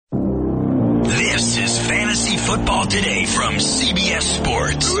Fantasy Football Today from CBS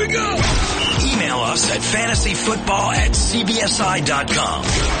Sports. Here we go. Email us at fantasyfootball@cbsi.com.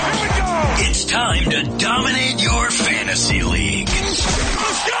 Here we go. It's time to dominate your fantasy league.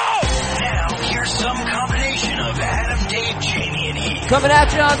 Let's go. Now, here's some combination of Adam, Dave, Jamie, and Heath. Coming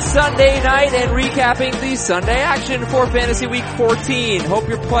at you on Sunday night and recapping the Sunday action for Fantasy Week 14. Hope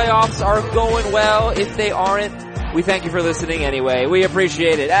your playoffs are going well. If they aren't, we thank you for listening anyway. We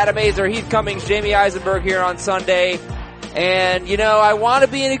appreciate it. Adam Azer, Heath Cummings, Jamie Eisenberg here on Sunday. And, I want to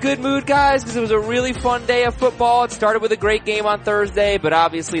be in a good mood, guys, because it was a really fun day of football. It started with a great game on Thursday, but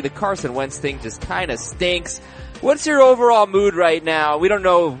obviously the Carson Wentz thing just kind of stinks. What's your overall mood right now? We don't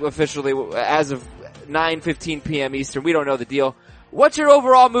know officially as of 9:15 p.m. Eastern. We don't know the deal. What's your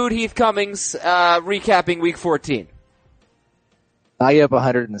overall mood, Heath Cummings, recapping Week 14? I gave up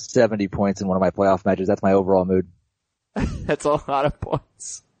 170 points in one of my playoff matches. That's my overall mood. That's a lot of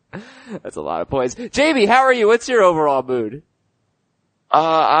points. That's a lot of points. Jamie, how are you? What's your overall mood?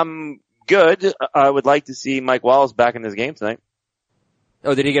 I'm good. I would like to see Mike Wallace back in this game tonight.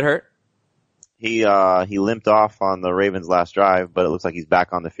 Oh, did he get hurt? He limped off on the Ravens' last drive, but it looks like he's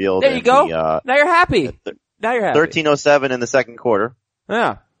back on the field. There you go. Now you're happy. Now you're happy. 13:07 in the second quarter.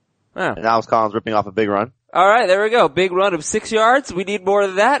 Yeah. And Alex Collins ripping off a big run. All right, there we go. Big run of 6 yards. We need more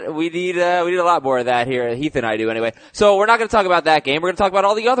of that. We need a lot more of that here. Heath and I do anyway. So we're not going to talk about that game. We're going to talk about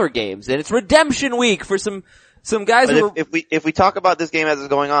all the other games. And it's redemption week for some guys but who are... If we talk about this game as it's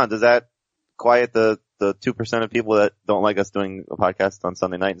going on, does that quiet the 2% of people that don't like us doing a podcast on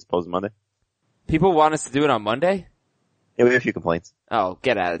Sunday night as opposed to Monday? People want us to do it on Monday? Yeah, we have a few complaints. Oh,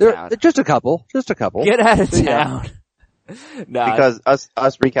 get out of town. Just a couple. Get out of town. No, because us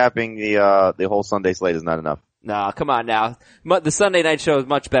recapping the whole Sunday slate is not enough. No, come on now. The Sunday night show is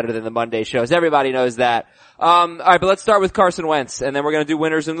much better than the Monday shows. Everybody knows that. Alright, but let's start with Carson Wentz, and then we're gonna do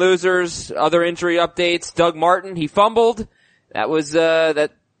winners and losers, other injury updates. Doug Martin, he fumbled. That was,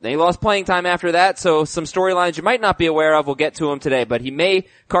 he lost playing time after that, so some storylines you might not be aware of, we'll get to them today, but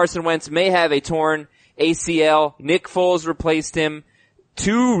Carson Wentz may have a torn ACL. Nick Foles replaced him.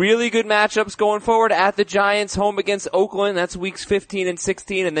 Two really good matchups going forward at the Giants, home against Oakland. That's weeks 15 and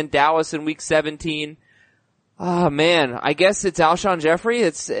 16, and then Dallas in week 17. Oh man, I guess it's Alshon Jeffrey,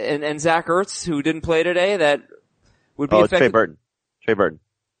 and Zach Ertz, who didn't play today, that would be affected. Trey Burton.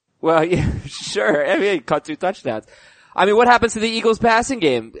 Well, yeah, sure. I mean, he caught 2 touchdowns. I mean, what happens to the Eagles passing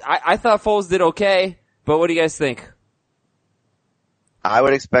game? I thought Foles did okay, but what do you guys think? I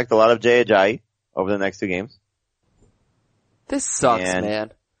would expect a lot of Jay Ajayi over the next 2 games. This sucks,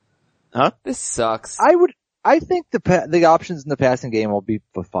 man. Huh? This sucks. I think the options in the passing game will be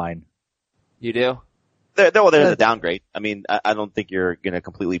fine. You do? There's a downgrade. I mean, I don't think you're gonna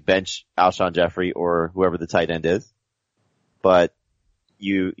completely bench Alshon Jeffrey or whoever the tight end is. But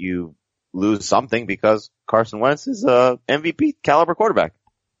you lose something because Carson Wentz is a MVP caliber quarterback.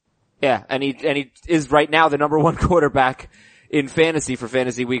 Yeah, and he is right now the number 1 quarterback in fantasy for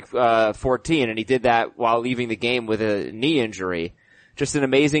Fantasy Week 14, and he did that while leaving the game with a knee injury. Just an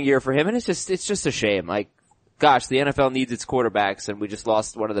amazing year for him, and it's just a shame. Like, gosh, the NFL needs its quarterbacks, and we just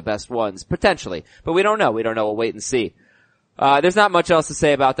lost one of the best ones, potentially. But we don't know. We'll wait and see. There's not much else to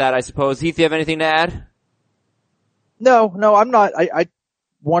say about that, I suppose. Heath, you have anything to add? No, I'm not.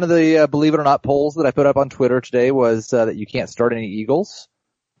 One of the, believe it or not, polls that I put up on Twitter today was, that you can't start any Eagles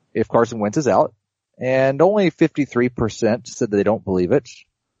if Carson Wentz is out. And only 53% said that they don't believe it.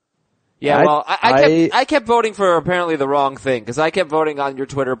 Yeah, well, I kept voting for apparently the wrong thing, because I kept voting on your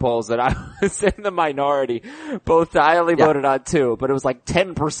Twitter polls that I was in the minority. I only voted on 2, but it was like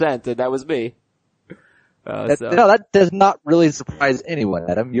 10%, and that was me. No, that does not really surprise anyone,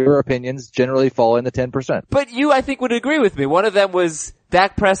 Adam. Your opinions generally fall in the 10%. But you, I think, would agree with me. One of them was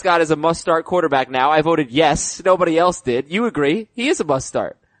Dak Prescott is a must-start quarterback now. I voted yes. Nobody else did. You agree. He is a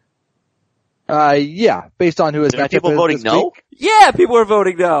must-start. Yeah, based on who his matchup is. People voting no? Week. Yeah, people are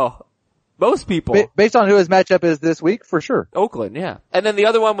voting no. Most people. Based on who his matchup is this week, for sure. Oakland, yeah. And then the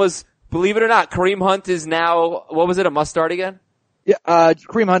other one was, believe it or not, Kareem Hunt is now, what was it, a must-start again? Yeah,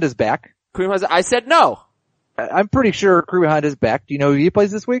 Kareem Hunt is back. I said no. I'm pretty sure Kareem Hunt is back. Do you know who he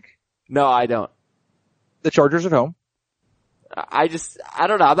plays this week? No, I don't. The Chargers at home. I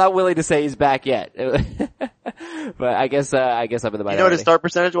don't know. I'm not willing to say he's back yet. But I guess I'm in the minority. You know what his start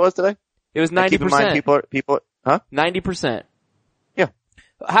percentage was today? It was 90%. Keep in mind, people, huh? 90%. Yeah.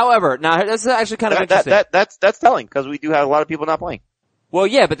 However, now that's actually kind of interesting. That's telling, because we do have a lot of people not playing. Well,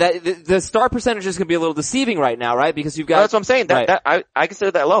 yeah, but the start percentage is going to be a little deceiving right now, right? Because you've got. Well, that's what I'm saying. I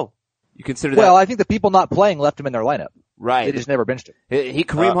consider that low. You consider that? Well, I think the people not playing left him in their lineup. Right. They just never benched him.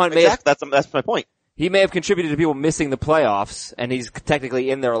 Kareem Hunt may that's my point. he may have contributed to people missing the playoffs, and he's technically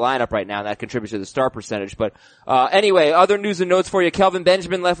in their lineup right now, and that contributes to the start percentage. But anyway, other news and notes for you. Kelvin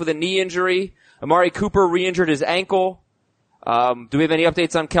Benjamin left with a knee injury. Amari Cooper re-injured his ankle. Do we have any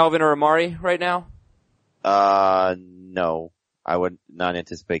updates on Kelvin or Amari right now? No. I would not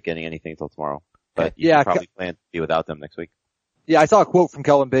anticipate getting anything until tomorrow. But you can probably plan to be without them next week. Yeah, I saw a quote from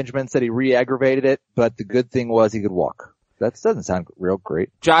Kelvin Benjamin, said he re-aggravated it, but the good thing was he could walk. That doesn't sound real great.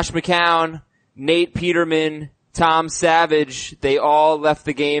 Josh McCown, Nate Peterman, Tom Savage, they all left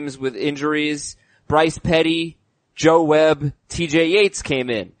the games with injuries. Bryce Petty, Joe Webb, TJ Yates came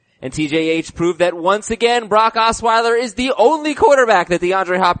in. And TJ Yates proved that once again, Brock Osweiler is the only quarterback that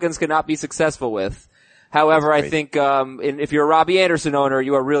DeAndre Hopkins cannot be successfap with. However, I think if you're a Robbie Anderson owner,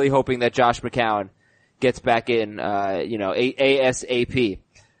 you are really hoping that Josh McCown gets back in, ASAP. We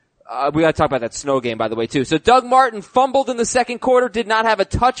gotta talk about that snow game, by the way, too. So Doug Martin fumbled in the second quarter, did not have a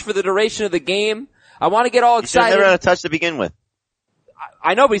touch for the duration of the game. I want to get all excited. He never had a touch to begin with.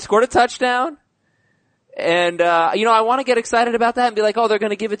 I know, but he scored a touchdown. And, I want to get excited about that and be like, oh, they're going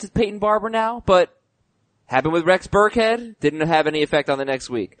to give it to Peyton Barber now. But happened with Rex Burkhead. Didn't have any effect on the next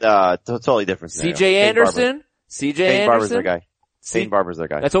week. Totally different scenario. CJ Anderson. Peyton Barber's their guy. Peyton Barber's their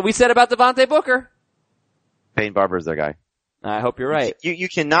guy. That's what we said about Devontae Booker. Peyton Barber's their guy. I hope you're right. You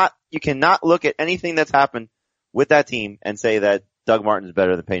cannot look at anything that's happened with that team and say that Doug Martin is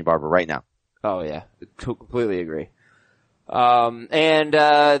better than Peyton Barber right now. Oh yeah. Completely agree.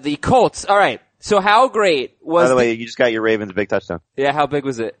 The Colts. All right. So how great was... By the way, you just got your Ravens big touchdown. Yeah, how big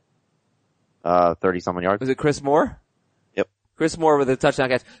was it? 30-something yards. Was it Chris Moore? Yep. Chris Moore with a touchdown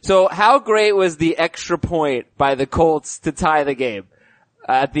catch. So how great was the extra point by the Colts to tie the game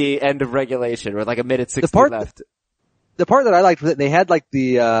at the end of regulation with like a minute 60 left? The part that I liked was that they had like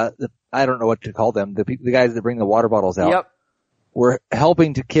the I don't know what to call them, the guys that bring the water bottles out. Yep. Were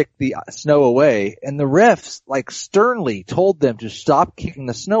helping to kick the snow away, and the refs like sternly told them to stop kicking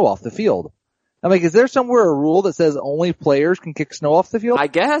the snow off the field. I'm like, is there somewhere a rule that says only players can kick snow off the field? I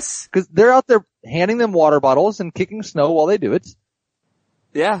guess. Cause they're out there handing them water bottles and kicking snow while they do it.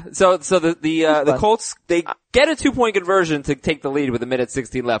 Yeah. So the Colts, they get a 2-point conversion to take the lead with a minute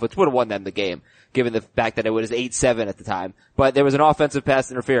 16 left, which would have won them the game, given the fact that it was 8-7 at the time. But there was an offensive pass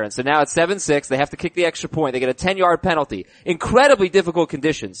interference. So now it's 7-6. They have to kick the extra point. They get a 10-yard penalty. Incredibly difficult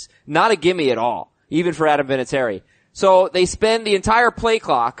conditions. Not a gimme at all, even for Adam Vinatieri. So they spend the entire play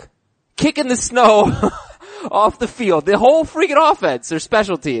clock kicking the snow off the field. The whole freaking offense, their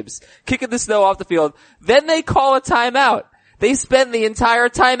special teams, kicking the snow off the field. Then they call a timeout. They spend the entire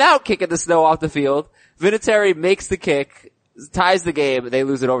timeout kicking the snow off the field. Vinatieri makes the kick, ties the game, they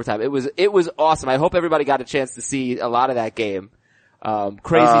lose it overtime. It was awesome. I hope everybody got a chance to see a lot of that game.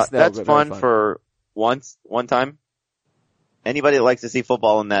 Crazy snow. That's fun for one time. Anybody that likes to see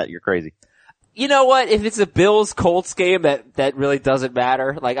football in that, you're crazy. You know what? If it's a Bills-Colts game that really doesn't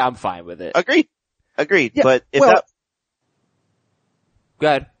matter, like, I'm fine with it. Agreed. Yeah, but if Go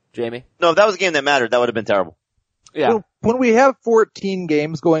ahead, Jamie. No, if that was a game that mattered, that would have been terrible. Yeah. Well, when we have 14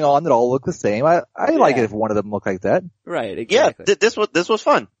 games going on that all look the same, I like it if one of them look like that. Right, exactly. Yeah, this was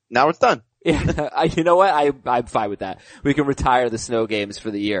fun. Now it's done. Yeah, you know what? I'm fine with that. We can retire the snow games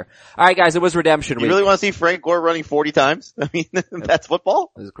for the year. Alright guys, it was redemption week. You really want to see Frank Gore running 40 times? I mean, that's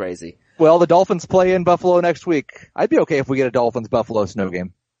football? It was crazy. Well, the Dolphins play in Buffalo next week. I'd be okay if we get a Dolphins-Buffalo snow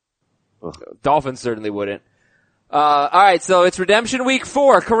game. Dolphins certainly wouldn't. Alright, so it's redemption week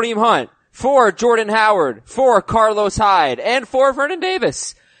for Kareem Hunt, for Jordan Howard, for Carlos Hyde, and for Vernon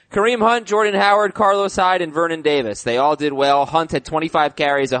Davis. Kareem Hunt, Jordan Howard, Carlos Hyde, and Vernon Davis. They all did well. Hunt had 25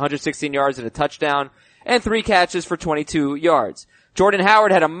 carries, 116 yards and a touchdown, and 3 catches for 22 yards. Jordan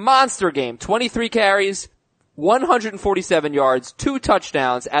Howard had a monster game, 23 carries, 147 yards, 2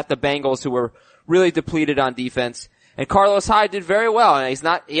 touchdowns at the Bengals, who were really depleted on defense. And Carlos Hyde did very well,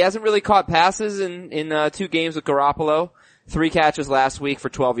 and he hasn't really caught passes in 2 games with Garoppolo. 3 catches last week for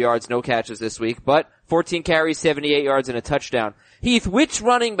 12 yards, no catches this week, but 14 carries, 78 yards, and a touchdown. Heath, which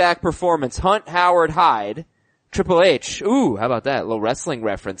running back performance, Hunt, Howard, Hyde, Triple H, ooh, how about that? A little wrestling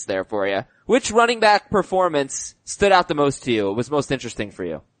reference there for you. Which running back performance stood out the most to you, was most interesting for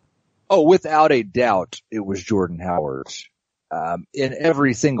you? Oh, without a doubt, it was Jordan Howard. In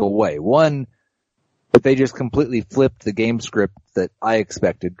every single way. One, but they just completely flipped the game script that I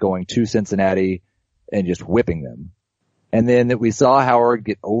expected, going to Cincinnati and just whipping them. And then that we saw Howard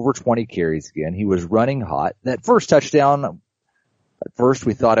get over 20 carries again. He was running hot. That first touchdown, at first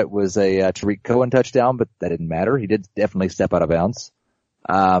we thought it was a Tariq Cohen touchdown, but that didn't matter. He did definitely step out of bounds.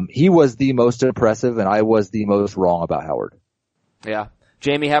 He was the most impressive, and I was the most wrong about Howard. Yeah.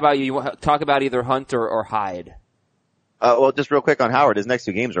 Jamie, how about you? You want to talk about either Hunt or Hyde? Well, just real quick on Howard, his next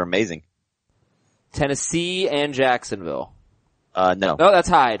 2 games are amazing. Tennessee and Jacksonville. No. Oh, that's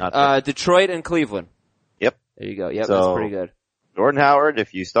Hyde. Not there. Detroit and Cleveland. Yep. There you go. Yep, So- that's pretty good. Jordan Howard,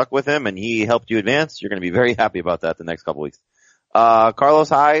 if you stuck with him and he helped you advance, you're going to be very happy about that the next couple weeks. Carlos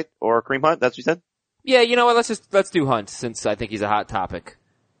Hyde or Kareem Hunt, that's what you said? Yeah, you know what? Let's do Hunt since I think he's a hot topic.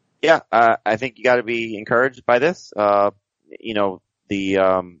 Yeah, I think you got to be encouraged by this. You know,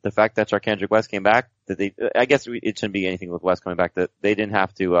 the fact that Charkandrick West came back, I guess it shouldn't be anything with West coming back, that they didn't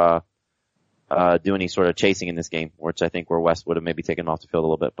have to do any sort of chasing in this game, which I think where West would have maybe taken him off the field a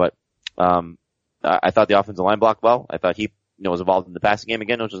little bit. But I thought the offensive line blocked well. I thought he was involved in the passing game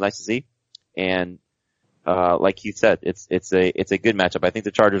again, which was nice to see. And like Keith said, it's a good matchup. I think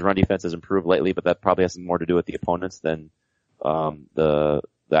the Chargers' run defense has improved lately, but that probably has more to do with the opponents than the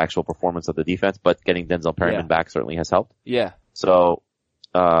actual performance of the defense. But getting Denzel Perryman back certainly has helped. Yeah. So,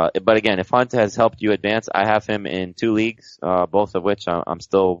 but again, if Hunt has helped you advance, I have him in 2 leagues, both of which I'm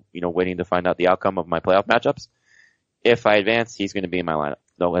still, waiting to find out the outcome of my playoff matchups. If I advance, he's going to be in my lineup.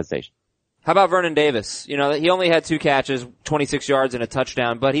 No hesitation. How about Vernon Davis? He only had 2 catches, 26 yards and a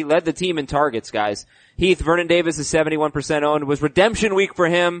touchdown, but he led the team in targets, guys. Heath, Vernon Davis is 71% owned. It was redemption week for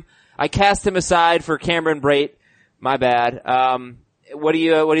him. I cast him aside for Cameron Brate. My bad. What do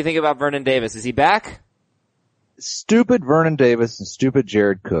you think about Vernon Davis? Is he back? Stupid Vernon Davis and stupid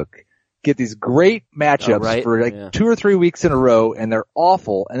Jared Cook get these great matchups for 2 or 3 weeks in a row, and they're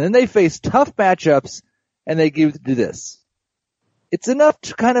awful. And then they face tough matchups, and they do this. It's enough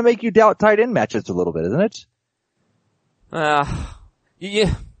to kind of make you doubt tight end matchups a little bit, isn't it?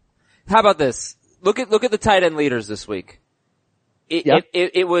 Yeah. How about this? Look at the tight end leaders this week.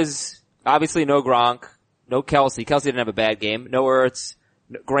 It was obviously no Gronk, no Kelsey. Kelsey didn't have a bad game. No Ertz.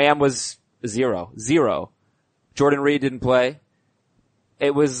 Graham was 0. Jordan Reed didn't play.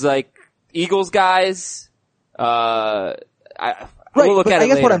 It was like Eagles guys. We'll look at it I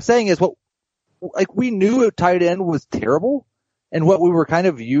guess later. what I'm saying is we knew a tight end was terrible. And what we were kind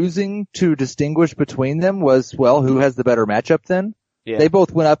of using to distinguish between them was, who has the better matchup then? Yeah. They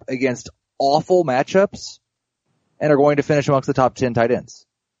both went up against awful matchups and are going to finish amongst the top 10 tight ends.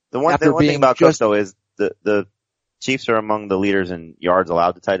 The one thing about Cook, though, is the Chiefs are among the leaders in yards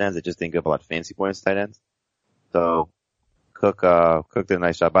allowed to tight ends. They just didn't give a lot of fantasy points to tight ends. So Cook did a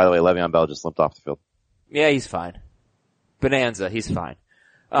nice job. By the way, Le'Veon Bell just limped off the field. Yeah, he's fine. Bonanza, he's fine.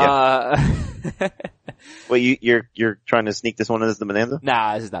 Yeah. Wait, you're trying to sneak this one in as the Bonanza?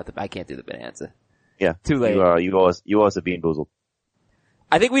 Nah, this is not I can't do the Bonanza. Yeah. Too late. You owe us a Bean Boozled.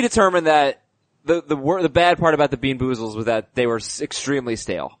 I think we determined that the bad part about the Bean Boozles was that they were extremely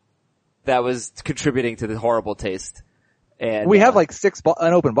stale. That was contributing to the horrible taste. And we have like 6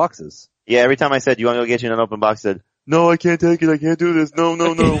 unopened boxes. Yeah, every time I said, you want me to go get you an unopened box, I said, no, I can't take it. I can't do this. No.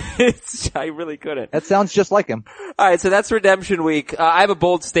 I really couldn't. That sounds just like him. Alright, so that's redemption week. I have a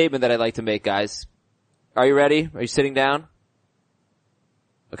bold statement that I'd like to make, guys. Are you ready? Are you sitting down?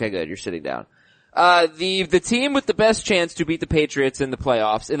 Okay, good. You're sitting down. The team with the best chance to beat the Patriots in the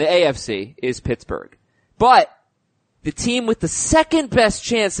playoffs in the AFC is Pittsburgh. But the team with the second best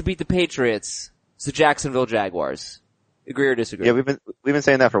chance to beat the Patriots is the Jacksonville Jaguars. Agree or disagree? Yeah, we've been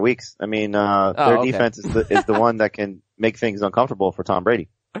saying that for weeks. I mean, their defense is the one that can make things uncomfortable for Tom Brady.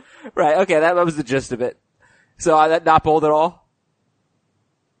 Right. Okay. That was the gist of it. So that not bold at all?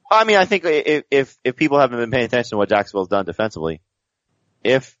 I mean, I think if people haven't been paying attention to what Jacksonville's done defensively,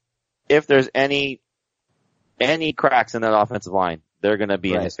 if there's any cracks in that offensive line, they're going to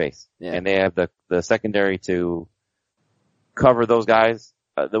be in his face. Yeah. And they have the secondary to cover those guys.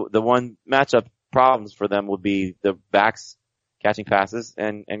 The one matchup problems for them would be the backs catching passes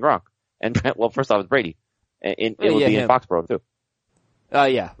and Gronk. And first off, it's Brady. It would be in Foxborough too.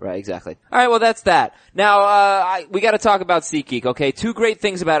 Yeah, right, exactly. Alright, well that's that. Now, we gotta talk about SeatGeek, okay? 2 great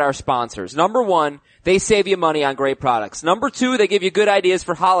things about our sponsors. Number 1, they save you money on great products. Number 2, they give you good ideas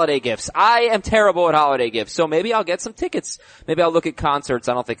for holiday gifts. I am terrible at holiday gifts, so maybe I'll get some tickets. Maybe I'll look at concerts.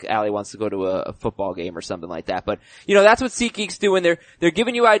 I don't think Allie wants to go to a football game or something like that, but, that's what SeatGeek's doing. They're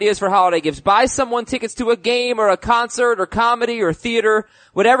giving you ideas for holiday gifts. Buy someone tickets to a game or a concert or comedy or theater.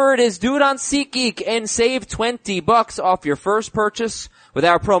 Whatever it is, do it on SeatGeek and save $20 off your first purchase with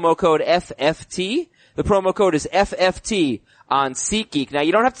our promo code FFT. The promo code is FFT on SeatGeek. Now,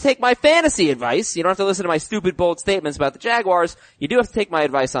 you don't have to take my fantasy advice. You don't have to listen to my stupid, bold statements about the Jaguars. You do have to take my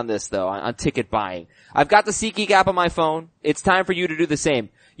advice on this, though, on ticket buying. I've got the SeatGeek app on my phone. It's time for you to do the same.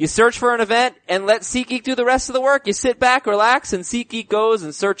 You search for an event and let SeatGeek do the rest of the work. You sit back, relax, and SeatGeek goes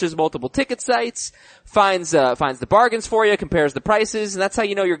and searches multiple ticket sites, finds the bargains for you, compares the prices, and that's how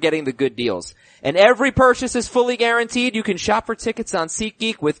you know you're getting the good deals. And every purchase is fully guaranteed. You can shop for tickets on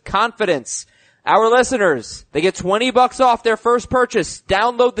SeatGeek with confidence. Our listeners, they get $20 off their first purchase.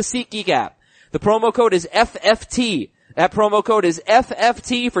 Download the SeatGeek app. The promo code is FFT. That promo code is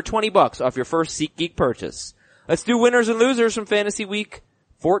FFT for $20 off your first SeatGeek purchase. Let's do winners and losers from Fantasy Week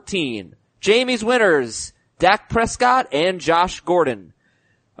 14. Jamie's winners, Dak Prescott and Josh Gordon.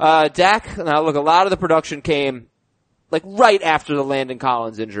 Dak, now look, a lot of the production came like right after the Landon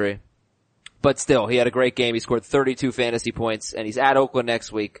Collins injury. But still, he had a great game. He scored 32 fantasy points, and he's at Oakland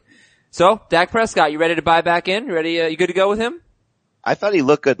next week. So, Dak Prescott, you ready to buy back in? You ready? You good to go with him? I thought he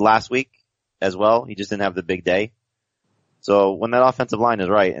looked good last week as well. He just didn't have the big day. So when that offensive line is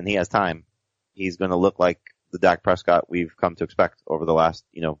right and he has time, he's going to look like the Dak Prescott we've come to expect over the last,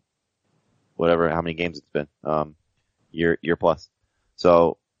 whatever, how many games it's been, year plus.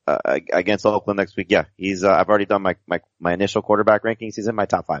 So, against Oakland next week, yeah, he's, I've already done my initial quarterback rankings. He's in my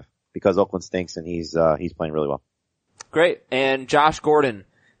top 5 because Oakland stinks and he's playing really well. Great. And Josh Gordon,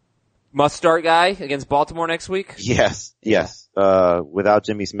 must start guy against Baltimore next week? Yes. Without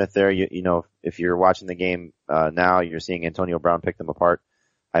Jimmy Smith there, if you're watching the game, now you're seeing Antonio Brown pick them apart.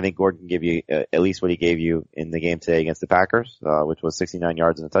 I think Gordon can give you at least what he gave you in the game today against the Packers, which was 69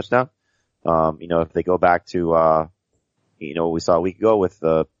 yards and a touchdown. If they go back to, what we saw a week ago with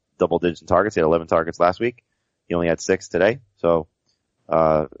double digits in targets, he had 11 targets last week. He only had 6 today. So,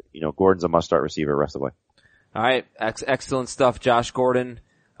 Gordon's a must start receiver rest of the way. All right. Excellent stuff, Josh Gordon,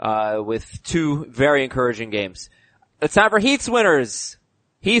 with 2 very encouraging games. It's time for Heath's winners.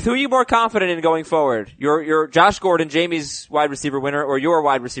 Heath, who are you more confident in going forward? Your Josh Gordon, Jamie's wide receiver winner, or your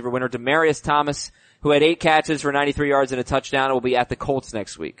wide receiver winner, Demaryius Thomas, who had 8 catches for 93 yards and a touchdown, will be at the Colts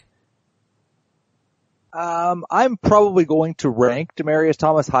next week. I'm probably going to rank Demaryius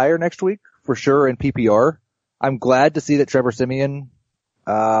Thomas higher next week, for sure, in PPR. I'm glad to see that Trevor Siemian,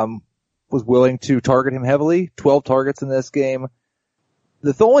 was willing to target him heavily. 12 targets in this game.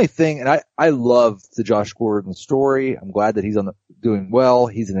 The only thing, and I love the Josh Gordon story. I'm glad that he's doing well.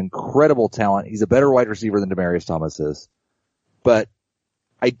 He's an incredible talent. He's a better wide receiver than Demaryius Thomas is. But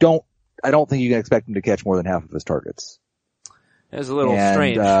I don't think you can expect him to catch more than half of his targets. It was a little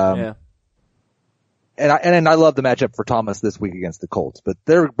strange. Yeah. And I love the matchup for Thomas this week against the Colts, but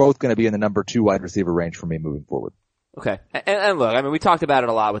they're both going to be in the number 2 wide receiver range for me moving forward. Okay. And look, I mean, we talked about it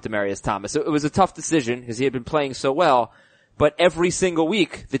a lot with Demaryius Thomas. It was a tough decision because he had been playing so well. But every single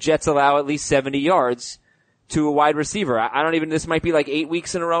week, the Jets allow at least 70 yards to a wide receiver. I don't even, this might be like 8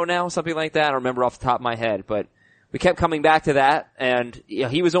 weeks in a row now, something like that. I don't remember off the top of my head, but we kept coming back to that. And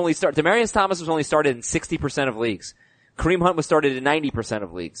he was only Demaryius Thomas was only started in 60% of leagues. Kareem Hunt was started in 90%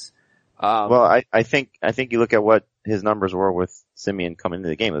 of leagues. Well, I think you look at what his numbers were with Siemian coming into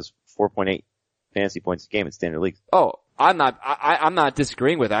the game. It was 4.8 fantasy points a game in standard leagues. Oh, I'm not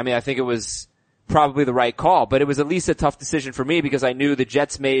disagreeing with it. I mean, I think it was probably the right call, but it was at least a tough decision for me because I knew the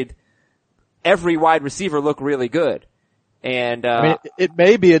Jets made every wide receiver look really good. And, I mean, it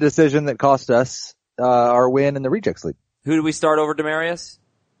may be a decision that cost us, our win in the Rejects League. Who did we start over Demaryius?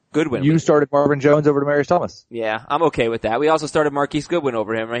 Goodwin. You started Marvin Jones over Demaryius Thomas. Yeah, I'm okay with that. We also started Marquise Goodwin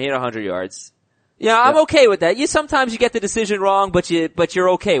over him, right? He had 100 yards. Yeah, I'm okay with that. Sometimes you get the decision wrong, but you're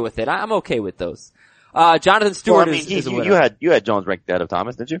okay with it. I'm okay with those. Jonathan Stewart is a winner. You had Jones ranked ahead of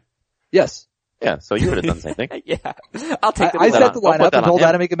Thomas, didn't you? Yes. Yeah, so you would have done the same thing. Yeah. I'll take the I set the lineup and told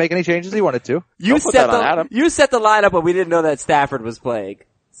Adam he could make any changes he wanted to. You set the lineup, but we didn't know that Stafford was playing.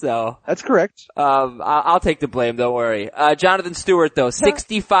 So. That's correct. I'll take the blame, don't worry. Jonathan Stewart though,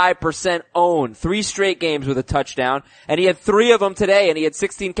 65% owned, 3 straight games with a touchdown, and he had 3 of them today, and he had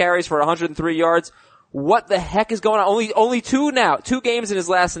 16 carries for 103 yards. What the heck is going on? Only 2 now. 2 games in his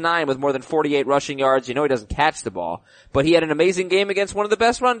last 9 with more than 48 rushing yards. He doesn't catch the ball, but he had an amazing game against one of the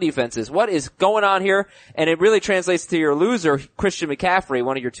best run defenses. What is going on here? And it really translates to your loser, Christian McCaffrey,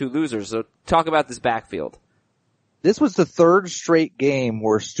 one of your 2 losers. So talk about this backfield. This was the 3rd straight game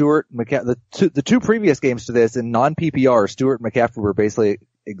where Stewart and McCaffrey, the 2 previous games to this in non-PPR, Stewart and McCaffrey were basically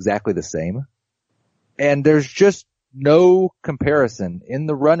exactly the same. And there's just no comparison in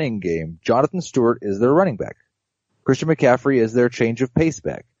the running game. Jonathan Stewart is their running back. Christian McCaffrey is their change of pace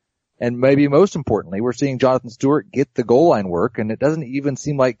back. And maybe most importantly, we're seeing Jonathan Stewart get the goal line work, and it doesn't even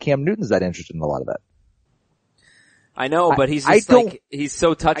seem like Cam Newton's that interested in a lot of that. I know, but he's he's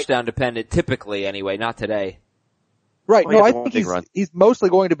so touchdown dependent typically anyway, not today. Right. No, I think he's mostly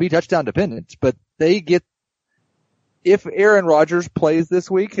going to be touchdown dependent, but if Aaron Rodgers plays this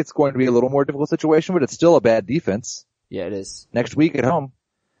week, it's going to be a little more difficult situation, but it's still a bad defense. Yeah, it is. Next week at home.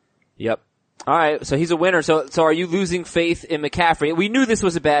 Yep. All right, so he's a winner. So are you losing faith in McCaffrey? We knew this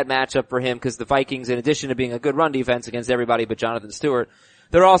was a bad matchup for him because the Vikings, in addition to being a good run defense against everybody but Jonathan Stewart,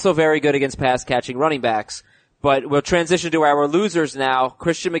 they're also very good against pass-catching running backs. But we'll transition to our losers now.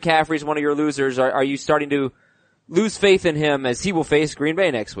 Christian McCaffrey is one of your losers. Are you starting to lose faith in him as he will face Green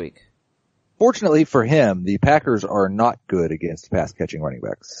Bay next week? fortunately for him, the Packers are not good against pass catching running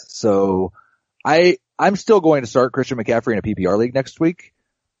backs. So I'm still going to start Christian McCaffrey in a PPR league next week.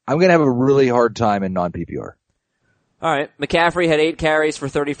 I'm going to have a really hard time in non-PPR. All right. McCaffrey had 8 carries for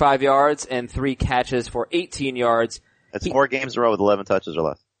 35 yards and 3 catches for 18 yards. That's 4 games in a row with 11 touches or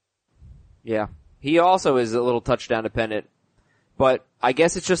less. Yeah. He also is a little touchdown dependent. But I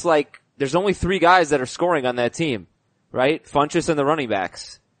guess it's just like there's only 3 guys that are scoring on that team, right? Funchess and the running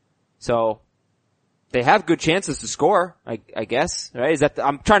backs. So they have good chances to score, I guess, right?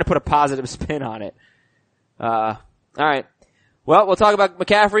 I'm trying to put a positive spin on it. All right. Well, we'll talk about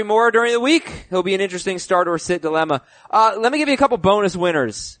McCaffrey more during the week. He'll be an interesting start or sit dilemma. Let me give you a couple bonus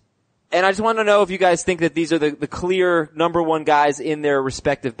winners. And I just want to know if you guys think that these are the clear number 1 guys in their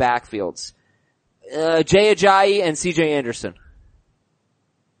respective backfields. Jay Ajayi and CJ Anderson.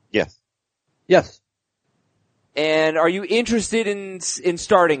 Yes. Yes. And are you interested in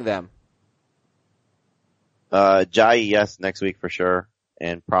starting them? Jai, yes, next week for sure.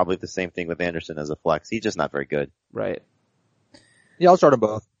 And probably the same thing with Anderson as a flex. He's just not very good. Right. Yeah, I'll start them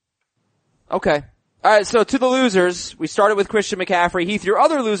both. Okay. All right, so to the losers, we started with Christian McCaffrey. Heath, your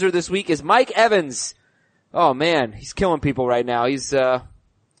other loser this week is Mike Evans. Oh man, he's killing people right now. He's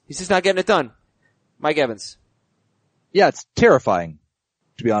just not getting it done. Mike Evans. Yeah, it's terrifying,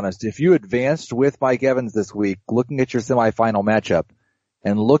 to be honest. If you advanced with Mike Evans this week, looking at your semifinal matchup,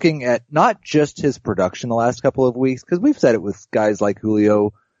 and looking at not just his production the last couple of weeks, because we've said it with guys like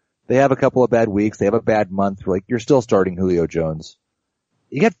Julio, they have a couple of bad weeks, they have a bad month, like you're still starting Julio Jones.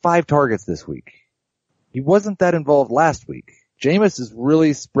 He got 5 targets this week. He wasn't that involved last week. Jameis is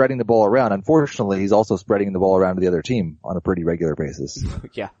really spreading the ball around. Unfortunately, he's also spreading the ball around to the other team on a pretty regular basis.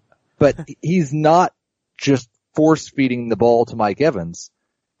 Yeah. But he's not just force feeding the ball to Mike Evans.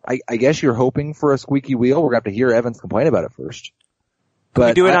 I guess you're hoping for a squeaky wheel. We're going to have to hear Evans complain about it first. Can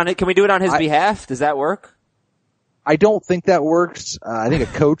we do it on his behalf? Does that work? I don't think that works. I think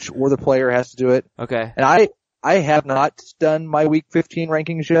a coach or the player has to do it. Okay. And I have not done my week 15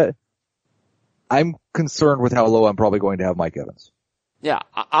 rankings yet. I'm concerned with how low I'm probably going to have Mike Evans. Yeah,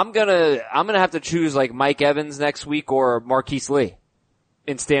 I'm gonna have to choose like Mike Evans next week or Marquise Lee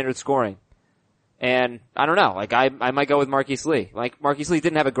in standard scoring. And I don't know, like I might go with Marquise Lee. Like Marquise Lee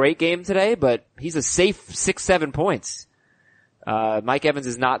didn't have a great game today, but he's a safe 6-7 points. Mike Evans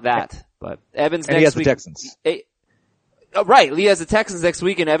is not that, but Evans and next he has week. The Texans. Right, Lee has the Texans next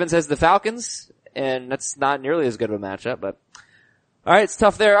week and Evans has the Falcons, and that's not nearly as good of a matchup, but alright, it's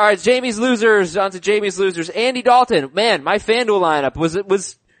tough there. Alright, Jamie's losers, on to Jamie's losers. Andy Dalton, man, my FanDuel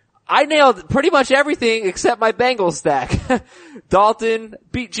lineup I nailed pretty much everything except my Bengals stack. Dalton,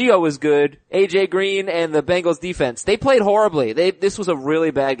 Gio was good, AJ Green and the Bengals defense. They played horribly. This was a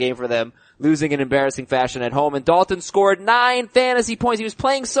really bad game for them, losing in embarrassing fashion at home, and Dalton scored 9 fantasy points. He was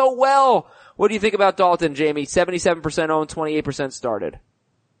playing so well. What do you think about Dalton, Jamie? 77% owned, 28% started.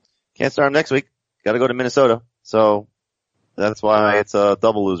 Can't start him next week. Gotta go to Minnesota. So that's why it's a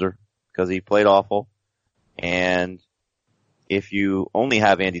double loser, because he played awful. And if you only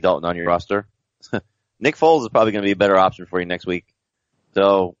have Andy Dalton on your roster, Nick Foles is probably going to be a better option for you next week.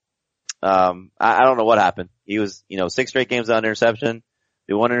 So, I don't know what happened. He was, 6 straight games without interception.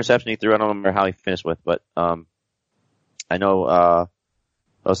 The 1 interception he threw, I don't remember how he finished with, but, I know,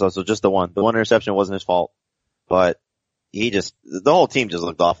 so just the one. The 1 interception wasn't his fault, but the whole team just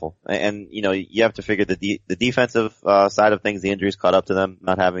looked awful. And, you have to figure the defensive, side of things, the injuries caught up to them,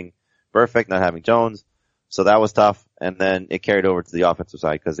 not having Burfict, not having Jones. So that was tough. And then it carried over to the offensive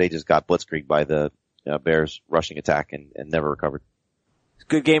side because they just got blitzkrieged by the Bears rushing attack and never recovered.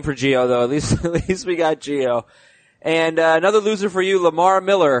 Good game for Gio though. At least we got Gio. And, another loser for you, Lamar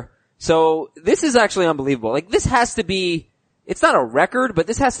Miller. So this is actually unbelievable. Like this has to be, it's not a record, but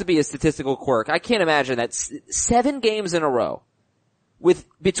this has to be a statistical quirk. I can't imagine that 7 games in a row with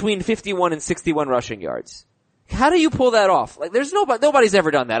between 51 and 61 rushing yards. How do you pull that off? Like there's nobody's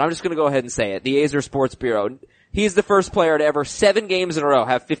ever done that. I'm just gonna go ahead and say it. The Azer Sports Bureau. He's the first player to ever 7 games in a row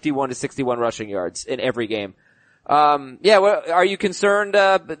have 51 to 61 rushing yards in every game. Are you concerned?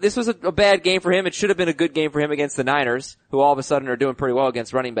 This was a bad game for him. It should have been a good game for him against the Niners, who all of a sudden are doing pretty well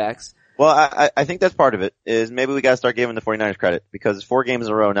against running backs. Well, I think that's part of it, is maybe we gotta start giving the 49ers credit, because it's 4 games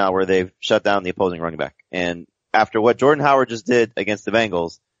in a row now where they've shut down the opposing running back. And after what Jordan Howard just did against the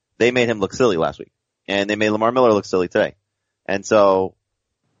Bengals, they made him look silly last week. And they made Lamar Miller look silly today. And so,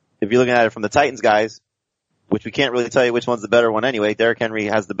 if you're looking at it from the Titans guys, which we can't really tell you which one's the better one anyway, Derrick Henry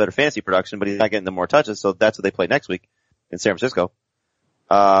has the better fantasy production, but he's not getting the more touches, so that's what they play next week in San Francisco.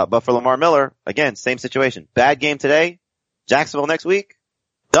 But for Lamar Miller, again, same situation. Bad game today, Jacksonville next week,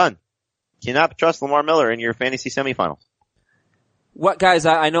 done. Cannot trust Lamar Miller in your fantasy semifinals. What guys?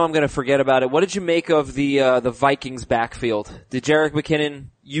 I know I'm going to forget about it. What did you make of the Vikings backfield? Did Jerick McKinnon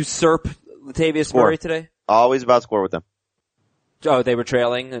usurp Latavius Murray today? Always about score with them. Oh, they were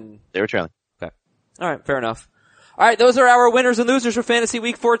trailing and They were trailing. okay. All right, fair enough. All right, those are our winners and losers for Fantasy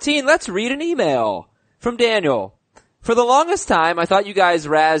Week 14. Let's read an email from Daniel. For the longest time, I thought you guys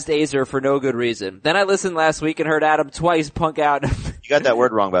razzed Azer for no good reason. Then I listened last week and heard Adam twice punk out. You got that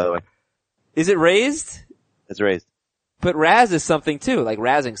word wrong, by the way. Is it raised? It's raised. But razz is something too, like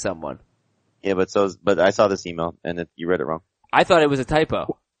razzing someone. Yeah, but I saw this email and you read it wrong. I thought it was a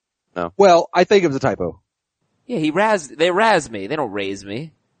typo. Well, I think it was a typo. Yeah, they razz me. They don't raise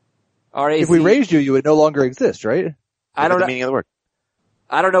me. R-A-Z. If we raised you, you would no longer exist, right? I don't the know. meaning of the word.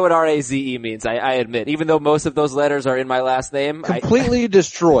 I don't know what R-A-Z-E means. I admit, even though most of those letters are in my last name. Completely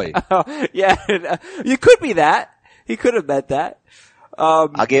destroy. Yeah, you could be that. He could have meant that. I'll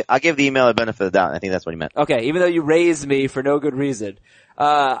give the email a benefit of the doubt. I think that's what he meant. Okay, even though you raised me for no good reason.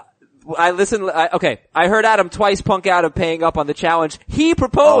 I heard Adam twice punk out of paying up on the challenge. He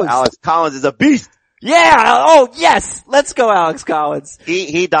proposed. Oh, Alex Collins is a beast. Yeah! Oh, yes! Let's go, Alex Collins.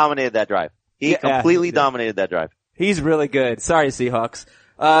 He dominated that drive. He completely dominated that drive. He's really good. Sorry, Seahawks.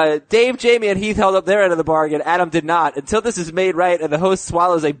 Dave, Jamie, and Heath held up their end of the bargain. Adam did not. Until this is made right and the host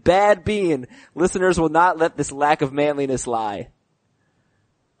swallows a bad bean, listeners will not let this lack of manliness lie.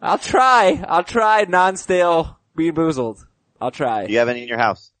 I'll try non-stale Bean Boozled. I'll try. Do you have any in your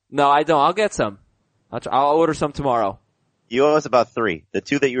house? No, I don't. I'll get some. I'll order some tomorrow. You owe us about 3. The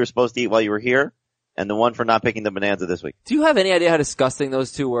 2 that you were supposed to eat while you were here, and the 1 for not picking the bonanza this week. Do you have any idea how disgusting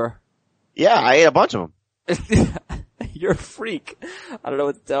those 2 were? Yeah, I ate a bunch of them. You're a freak. I don't know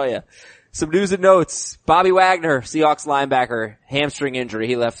what to tell you. Some news and notes. Bobby Wagner, Seahawks linebacker, hamstring injury.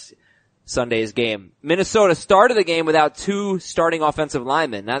 He left Sunday's game. Minnesota started the game without 2 starting offensive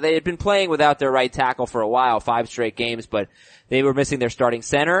linemen. Now they had been playing without their right tackle for a while, 5 straight games, but they were missing their starting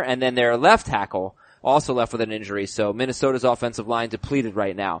center, and then their left tackle also left with an injury, so Minnesota's offensive line depleted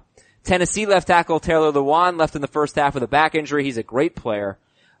right now. Tennessee left tackle Taylor Lewan left in the first half with a back injury. He's a great player.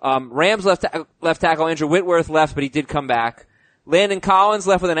 Rams left tackle Andrew Whitworth left, but he did come back. Landon Collins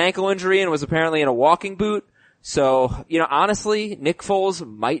left with an ankle injury and was apparently in a walking boot. So, honestly, Nick Foles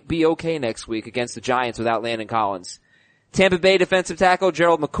might be okay next week against the Giants without Landon Collins. Tampa Bay defensive tackle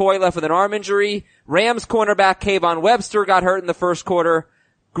Gerald McCoy left with an arm injury. Rams cornerback Kayvon Webster got hurt in the first quarter.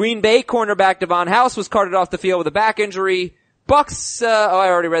 Green Bay cornerback Devon House was carted off the field with a back injury. Bucks, I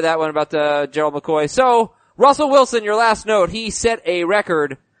already read that one about Gerald McCoy. So, Russell Wilson, your last note, he set a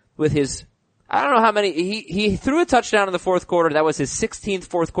record with his, I don't know how many, he threw a touchdown in the fourth quarter. That was his 16th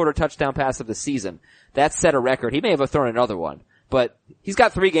fourth quarter touchdown pass of the season. That set a record. He may have thrown another one, but he's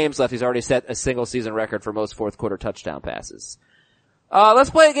got 3 games left. He's already set a single season record for most fourth quarter touchdown passes. Let's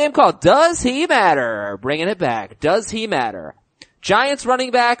play a game called Does He Matter? Bringing it back. Does He Matter? Giants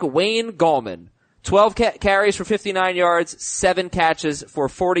running back Wayne Gallman. 12 carries for 59 yards, 7 catches for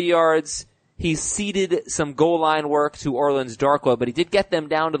 40 yards. He ceded some goal line work to Orleans Darkwa, but he did get them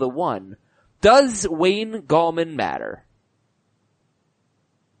down to the 1. Does Wayne Gallman matter?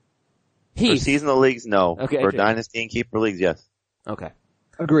 For seasonal leagues, no. Okay, for dynasty and keeper leagues, yes. Okay.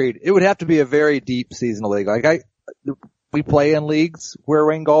 Agreed. It would have to be a very deep seasonal league. We play in leagues where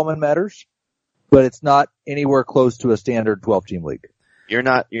Wayne Gallman matters, but it's not anywhere close to a standard 12-team league. You're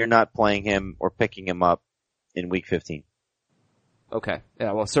not playing him or picking him up in week 15. Okay.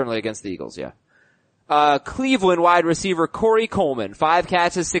 Yeah, well, certainly against the Eagles, yeah. Cleveland wide receiver Corey Coleman, 5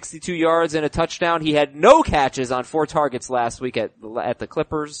 catches, 62 yards, and a touchdown. He had no catches on 4 targets last week at the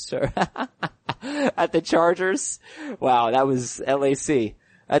Clippers, at the Chargers. Wow, that was LAC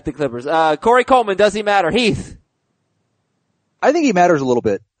at the Clippers. Corey Coleman, does he matter? Heath? I think he matters a little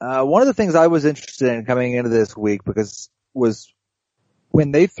bit. One of the things I was interested in coming into this week was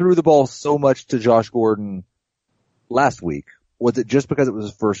when they threw the ball so much to Josh Gordon last week, was it just because it was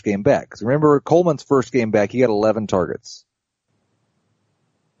his first game back? Because remember, Coleman's first game back, he got 11 targets.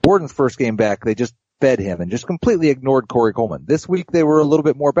 Gordon's first game back, they just fed him and just completely ignored Corey Coleman. This week, they were a little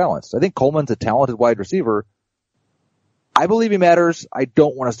bit more balanced. I think Coleman's a talented wide receiver. I believe he matters. I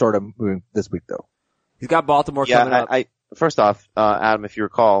don't want to start him this week, though. He's got Baltimore coming up. First off, Adam, if you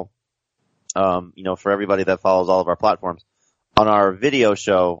recall, for everybody that follows all of our platforms, on our video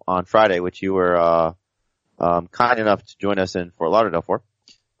show on Friday, which you were kind enough to join us in Fort Lauderdale for,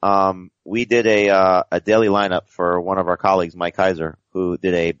 we did a daily lineup for one of our colleagues, Mike Kaiser, who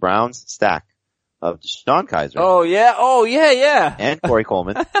did a Browns stack of Deshaun Kaiser. Oh yeah. And Corey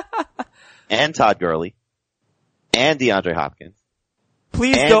Coleman. And Todd Gurley. And DeAndre Hopkins.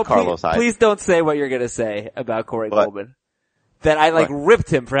 Please don't say what you're gonna say about Corey Coleman. that I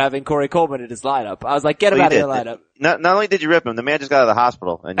ripped him for having Corey Coleman in his lineup. I was like, get him out of your lineup. Not only did you rip him, the man just got out of the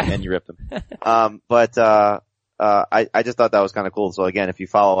hospital and you ripped him. I just thought that was kind of cool. So again, if you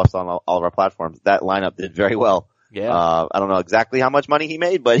follow us on all of our platforms, that lineup did very well. Yeah. I don't know exactly how much money he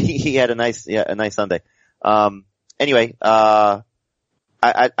made, but he had a nice Sunday. Anyway, I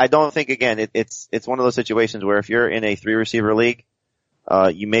don't think, again, it's one of those situations where if you're in a 3-receiver league,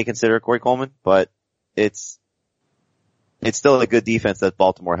 you may consider Corey Coleman, but it's still a good defense that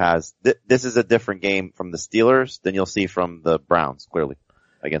Baltimore has. This is a different game from the Steelers than you'll see from the Browns, clearly,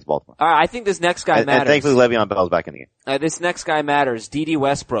 against Baltimore. All right, I think this next guy matters. And thankfully Le'Veon Bell's back in the game. This next guy matters. D.D.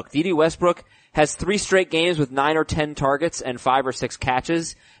 Westbrook. D.D. Westbrook has 3 straight games with 9 or 10 targets and 5 or 6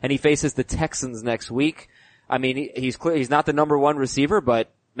 catches, and he faces the Texans next week. I mean, he's not the number 1 receiver,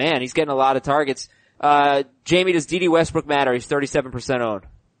 but man, he's getting a lot of targets. Jamie, does D.D. Westbrook matter? He's 37% owned.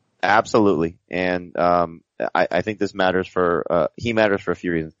 Absolutely. And, I think this matters he matters for a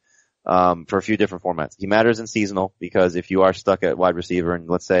few reasons. For a few different formats. He matters in seasonal because if you are stuck at wide receiver and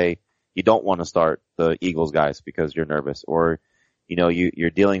let's say you don't want to start the Eagles guys because you're nervous or, you're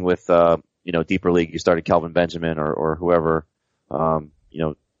dealing with, deeper league, you started Kelvin Benjamin or whoever,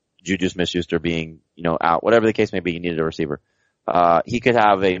 Juju Smith-Schuster being, out, whatever the case may be, you needed a receiver. He could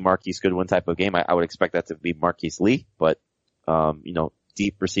have a Marquise Goodwin type of game. I would expect that to be Marquise Lee, but,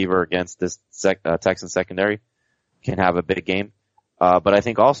 deep receiver against this Texan secondary can have a big game. But I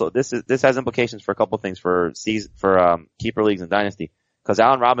think also this has implications for a couple of things for keeper leagues and dynasty because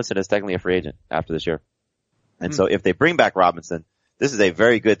Allen Robinson is technically a free agent after this year. And so if they bring back Robinson, this is a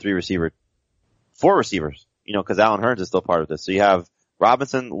very good 4 receivers, because Allen Hurns is still part of this. So you have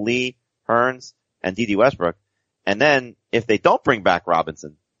Robinson, Lee, Hurns, and D.D. Westbrook. And then if they don't bring back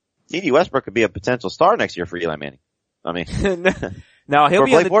Robinson, D.D. Westbrook could be a potential star next year for Eli Manning. I mean, no, he'll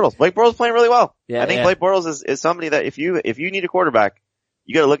be Blake Bortles. Blake Bortles playing really well. Yeah, I think Blake Bortles is somebody that if you need a quarterback,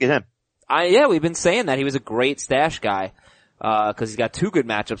 you got to look at him. We've been saying that he was a great stash guy because he's got 2 good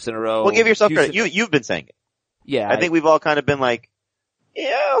matchups in a row. Well, give yourself credit. You've been saying it. Yeah, I think we've all kind of been like,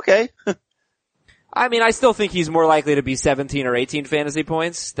 yeah, okay. I mean, I still think he's more likely to be 17 or 18 fantasy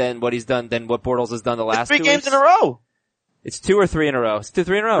points than what Bortles has done the last 2 weeks. 3 games in a row. It's 2 or 3 in a row. It's 3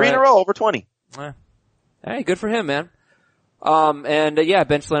 in a row. 3 in a row, over 20. Hey, good for him, man.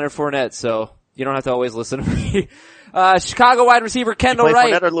 Bench Leonard Fournette, so you don't have to always listen to me. Chicago wide receiver Kendall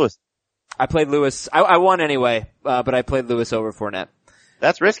Wright. Fournette or Lewis? I played Lewis. I won anyway, but I played Lewis over Fournette.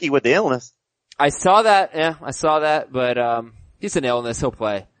 That's risky with the illness. I saw that, but he's an illness, he'll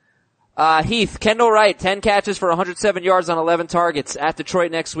play. Heath, Kendall Wright, 10 catches for 107 yards on 11 targets at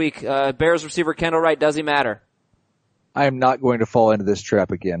Detroit next week. Bears receiver Kendall Wright, does he matter? I am not going to fall into this trap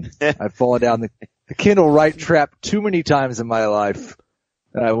again. I've fallen down the Kendall Wright trap too many times in my life,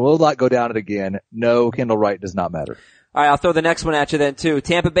 and I will not go down it again. No, Kendall Wright does not matter. All right, I'll throw the next one at you then too.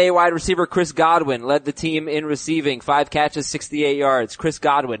 Tampa Bay wide receiver Chris Godwin led the team in receiving, 5 catches, 68 yards. Chris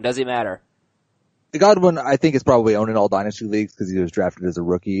Godwin, does he matter? Godwin, I think, is probably owned in all dynasty leagues because he was drafted as a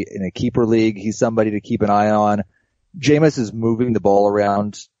rookie. In a keeper league, he's somebody to keep an eye on. Jameis is moving the ball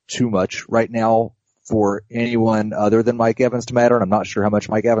around too much right now for anyone other than Mike Evans to matter, and I'm not sure how much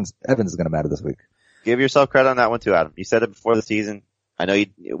Mike Evans is going to matter this week. Give yourself credit on that one too, Adam. You said it before the season. I know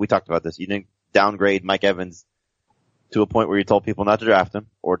we talked about this. You didn't downgrade Mike Evans to a point where you told people not to draft him,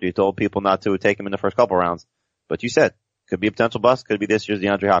 or you told people not to take him in the first couple rounds. But you said, could be a potential bust, could be this year's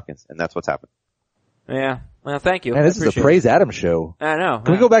DeAndre Hopkins, and that's what's happened. Yeah. Well, thank you. Man, this is a Praise Adam show. I know.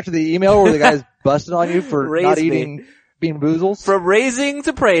 Can we go back to the email where the guy's busting on you for not eating Bean Boozles? From raising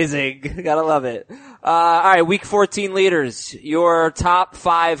to praising. Gotta love it. Alright, week 14 leaders. Your top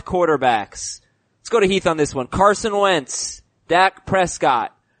 5 quarterbacks. Let's go to Heath on this one. Carson Wentz, Dak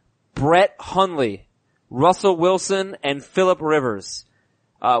Prescott, Brett Hundley, Russell Wilson, and Phillip Rivers.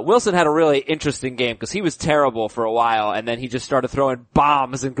 Wilson had a really interesting game because he was terrible for a while and then he just started throwing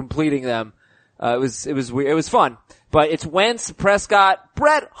bombs and completing them. It was weird. It was fun. But it's Wentz, Prescott,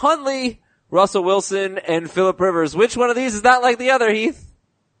 Brett Hundley, Russell Wilson, and Phillip Rivers. Which one of these is not like the other, Heath?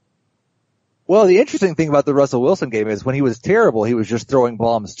 Well, the interesting thing about the Russell Wilson game is when he was terrible, he was just throwing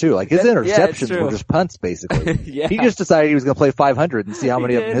bombs too. Like his interceptions were just punts basically. Yeah. He just decided he was going to play 500 and see how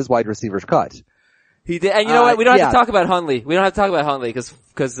many of them his wide receivers caught. He did. And you know what? We don't have to talk about Hundley. We don't have to talk about Hundley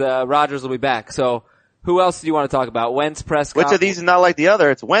because Rodgers will be back. So who else do you want to talk about? Wentz, Prescott. Which of these is not like the other?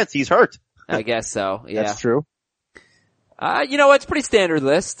 It's Wentz. He's hurt. I guess so. Yeah. That's true. You know, it's a pretty standard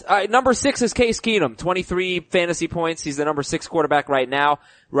list. Number 6 is Case Keenum, 23 fantasy points. He's the number 6 quarterback right now.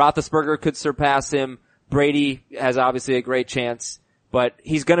 Roethlisberger could surpass him. Brady has obviously a great chance, but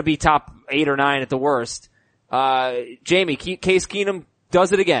he's gonna be top 8 or 9 at the worst. Jamie, Case Keenum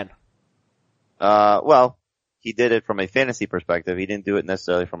does it again. Well, he did it from a fantasy perspective. He didn't do it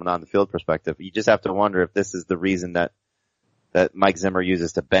necessarily from an on-the-field perspective. You just have to wonder if this is the reason that Mike Zimmer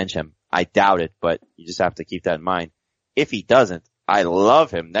uses to bench him. I doubt it, but you just have to keep that in mind. If he doesn't, I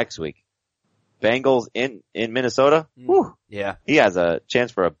love him next week. Bengals in Minnesota. Whew, yeah. He has a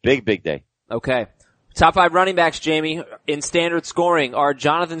chance for a big day. Okay. Top 5 running backs, Jamie, in standard scoring are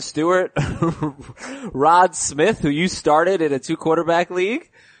Jonathan Stewart, Rod Smith, who you started in a 2-quarterback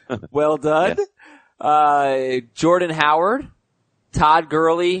league. Well done. Yes. Jordan Howard, Todd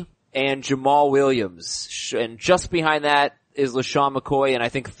Gurley, and Jamal Williams. And just behind that is LaShawn McCoy, and I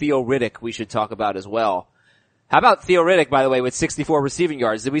think Theo Riddick we should talk about as well. How about Theo Riddick, by the way, with 64 receiving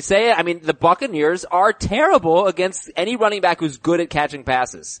yards? Did we say it? I mean, the Buccaneers are terrible against any running back who's good at catching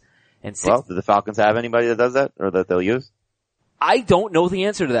passes. And well, do the Falcons have anybody that does that or that they'll use? I don't know the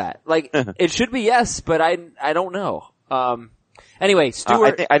answer to that. Like, it should be yes, but I don't know. Anyway,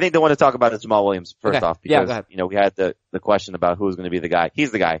 Stewart. I think the one to talk about is Jamal Williams first off because, go ahead. we had the question about who's going to be the guy.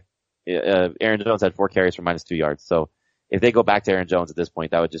 He's the guy. Aaron Jones had 4 carries for -2 yards. So if they go back to Aaron Jones at this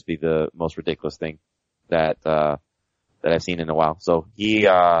point, that would just be the most ridiculous thing that I've seen in a while. So he's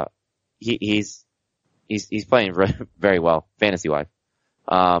playing very well fantasy wise.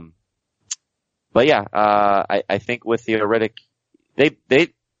 But yeah, I think with Theo Riddick,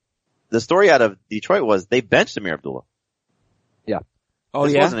 the story out of Detroit was they benched Amir Abdullah. Yeah. Oh,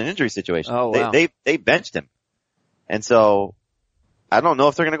 this yeah? wasn't an injury situation. Oh, wow. They benched him. And so, I don't know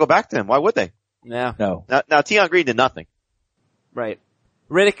if they're gonna go back to him. Why would they? Yeah. No. Now Tion Green did nothing. Right.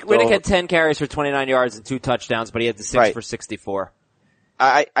 Riddick had 10 carries for 29 yards and 2 touchdowns, but he had the 6 for 64.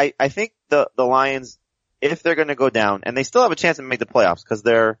 I think the Lions, if they're gonna go down, and they still have a chance to make the playoffs, cause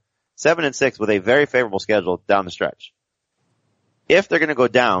they're 7-6 with a very favorable schedule down the stretch. If they're gonna go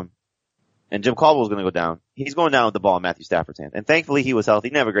down, and Jim Caldwell's gonna go down, he's going down with the ball in Matthew Stafford's hand. And thankfully he was healthy. He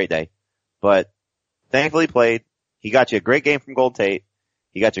didn't have a great day. But thankfully he played. He got you a great game from Gold Tate.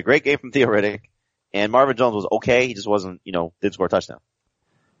 He got you a great game from Theo Riddick. And Marvin Jones was okay. He just wasn't, didn't score a touchdown.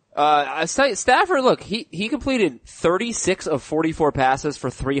 Stafford, look, he completed 36 of 44 passes for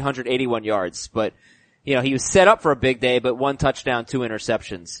 381 yards. But, he was set up for a big day, but 1 touchdown, 2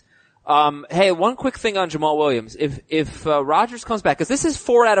 interceptions. Hey, one quick thing on Jamal Williams. If Rodgers comes back, cause this is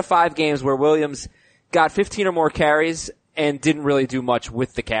 4 out of 5 games where Williams got 15 or more carries and didn't really do much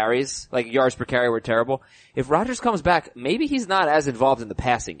with the carries. Like yards per carry were terrible. If Rodgers comes back, maybe he's not as involved in the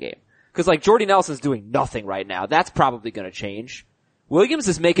passing game. Cause like Jordy Nelson's doing nothing right now. That's probably gonna change. Williams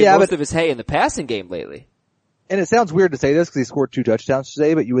is making most of his hay in the passing game lately. And it sounds weird to say this because he scored 2 touchdowns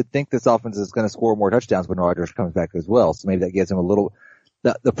today, but you would think this offense is going to score more touchdowns when Rodgers comes back as well. So maybe that gives him a little.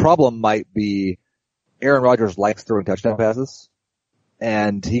 The problem might be Aaron Rodgers likes throwing touchdown passes,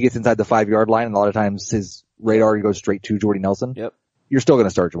 and he gets inside the 5-yard line, and a lot of times his radar goes straight to Jordy Nelson. Yep. You're still going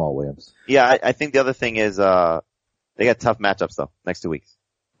to start Jamal Williams. Yeah, I think the other thing is they got tough matchups though next 2 weeks.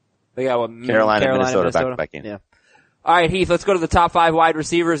 They got Carolina, Minnesota. Back in. Yeah. All right, Heath, let's go to the top 5 wide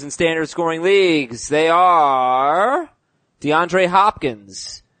receivers in standard scoring leagues. They are DeAndre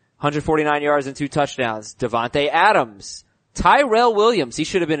Hopkins, 149 yards and 2 touchdowns. Devontae Adams, Tyrell Williams. He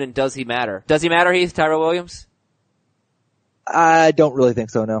should have been in Does He Matter? Does he matter, Heath? Tyrell Williams? I don't really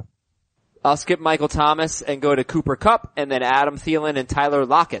think so, no. I'll skip Michael Thomas and go to Cooper Kupp, and then Adam Thielen and Tyler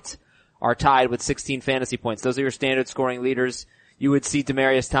Lockett are tied with 16 fantasy points. Those are your standard scoring leaders. You would see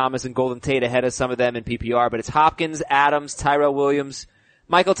Demaryius Thomas and Golden Tate ahead of some of them in PPR, but it's Hopkins, Adams, Tyrell Williams,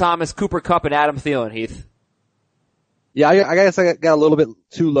 Michael Thomas, Cooper Kupp, and Adam Thielen, Heath. Yeah, I guess I got a little bit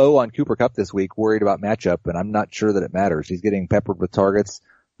too low on Cooper Kupp this week, worried about matchup, and I'm not sure that it matters. He's getting peppered with targets,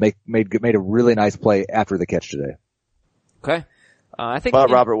 made a really nice play after the catch today. Okay. I think.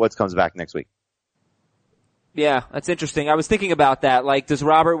 But Robert Woods comes back next week. Yeah, that's interesting. I was thinking about that. Like, does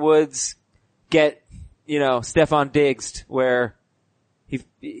Robert Woods get, Stephon Diggs where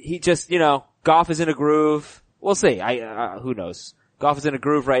he just, Goff is in a groove. We'll see. Who knows? Goff is in a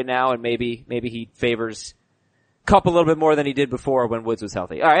groove right now, and maybe he favors Kupp a little bit more than he did before when Woods was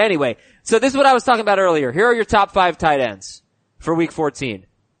healthy. All right, anyway. So this is what I was talking about earlier. Here are your top 5 tight ends for week 14.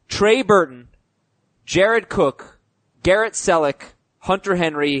 Trey Burton, Jared Cook, Garrett Selleck, Hunter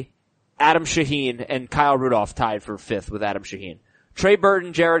Henry, Adam Shaheen, and Kyle Rudolph tied for 5th with Adam Shaheen. Trey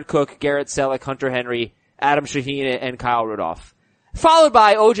Burton, Jared Cook, Garrett Selleck, Hunter Henry, Adam Shaheen, and Kyle Rudolph. Followed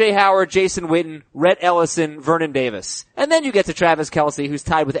by O.J. Howard, Jason Witten, Rhett Ellison, Vernon Davis. And then you get to Travis Kelce, who's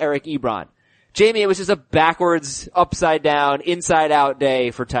tied with Eric Ebron. Jamie, it was just a backwards, upside down, inside out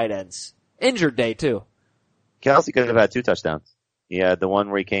day for tight ends. Injured day too. Kelce could have had 2 touchdowns. He had the one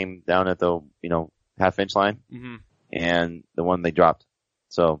where he came down at the, half-inch line. Mm-hmm. And the one they dropped.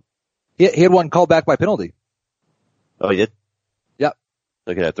 So. He had one called back by penalty. Oh, he did? Yep.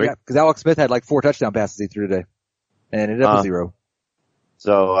 Look at that, 3. Yeah, because Alex Smith had like 4 touchdown passes he threw today. And ended up with 0.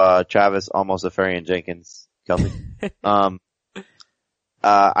 So, Travis, almost a Ferry-Jenkins, Kelsey.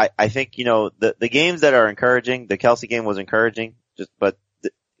 I think, the games that are encouraging, the Kelsey game was encouraging, but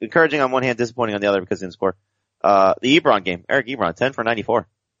encouraging on one hand, disappointing on the other because he didn't score. The Ebron game, Eric Ebron, 10 for 94.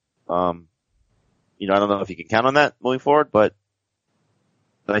 I don't know if you can count on that moving forward, but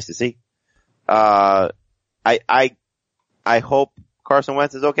nice to see. I hope Carson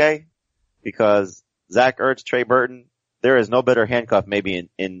Wentz is okay because Zach Ertz, Trey Burton, there is no better handcuff maybe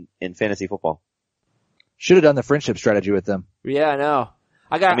in fantasy football. Should have done the friendship strategy with them. Yeah, I know.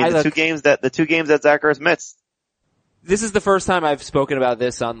 The two games that Zach Ertz missed. This is the first time I've spoken about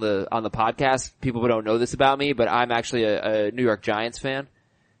this on the podcast. People who don't know this about me, but I'm actually a New York Giants fan.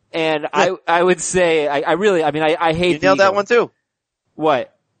 And yeah. I would say, I hate. You nailed that one too.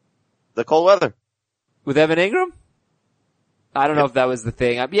 What? The cold weather. With Evan Ingram? I don't know if that was the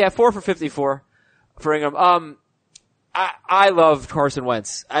thing. 4 for 54 for Ingram. I love Carson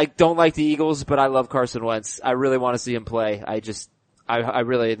Wentz. I don't like the Eagles, but I love Carson Wentz. I really want to see him play. This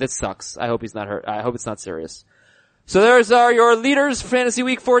sucks. I hope he's not hurt. I hope it's not serious. So there's your leaders for Fantasy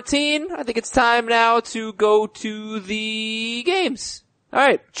Week 14. I think it's time now to go to the games.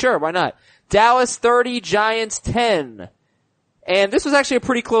 Alright, sure, why not? Dallas 30, Giants 10. And this was actually a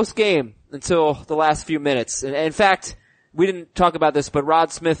pretty close game until the last few minutes. And in fact, we didn't talk about this, but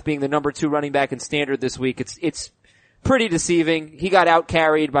Rod Smith being the number 2 running back in standard this week, it's pretty deceiving. He got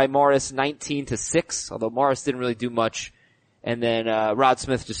out-carried by Morris 19-6, although Morris didn't really do much. And then, Rod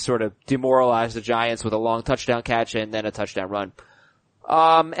Smith just sort of demoralized the Giants with a long touchdown catch and then a touchdown run.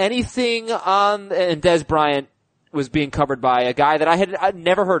 Anything on, and Dez Bryant was being covered by a guy that I'd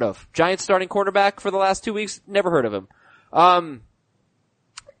never heard of. Giants starting quarterback for the last 2 weeks, never heard of him.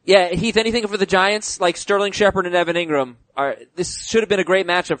 Heath, anything for the Giants? Like Sterling Shepard and Evan Ingram this should have been a great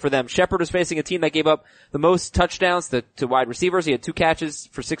matchup for them. Shepard was facing a team that gave up the most touchdowns to wide receivers. He had 2 catches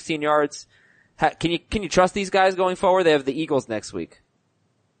for 16 yards. Can you trust these guys going forward? They have the Eagles next week.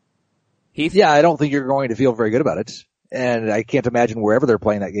 Heath? Yeah, I don't think you're going to feel very good about it. And I can't imagine wherever they're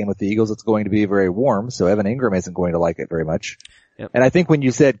playing that game with the Eagles, it's going to be very warm, so Evan Ingram isn't going to like it very much. Yep. And I think when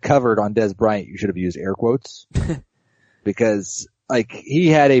you said covered on Dez Bryant, you should have used air quotes. Because, he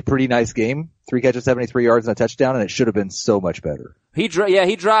had a pretty nice game. 3 catches, 73 yards and a touchdown, and it should have been so much better. He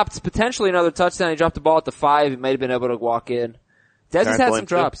dropped potentially another touchdown. He dropped the ball at the 5. He might have been able to walk in. Dez has had some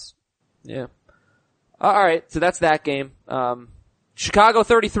drops. Yeah. Alright, so that's that game. Chicago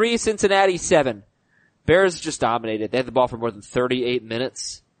 33, Cincinnati 7. Bears just dominated. They had the ball for more than 38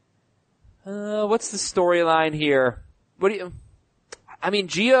 minutes. What's the storyline here?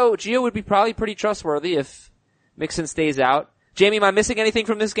 Gio would be probably pretty trustworthy if Mixon stays out. Jamie, am I missing anything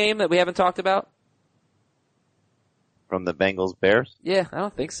from this game that we haven't talked about? From the Bengals Bears? Yeah, I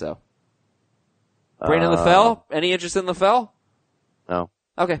don't think so. Brandon LaFell? Any interest in LaFell? No.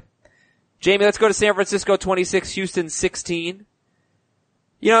 Okay. Jamie, let's go to San Francisco 26, Houston 16.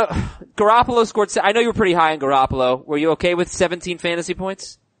 Garoppolo scored, I know you were pretty high on Garoppolo. Were you okay with 17 fantasy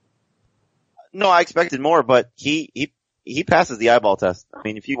points? No, I expected more, but he passes the eyeball test. I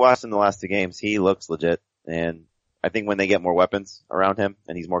mean, if you watched him the last 2 games, he looks legit. And I think when they get more weapons around him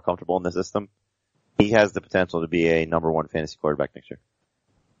and he's more comfortable in the system, he has the potential to be a number 1 fantasy quarterback next year.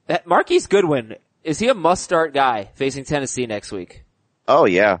 That Marquise Goodwin, is he a must-start guy facing Tennessee next week? Oh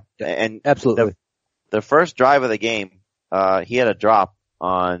yeah. And absolutely. The first drive of the game, he had a drop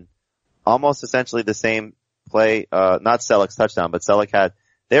on almost essentially the same play, not Selleck's touchdown, but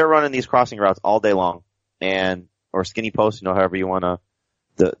they were running these crossing routes all day long or skinny post, however you want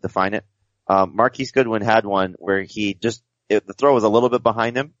to define it. Marquise Goodwin had one where the throw was a little bit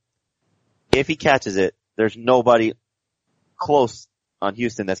behind him. If he catches it, there's nobody close on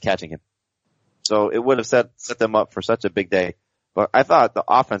Houston that's catching him. So it would have set them up for such a big day. But I thought the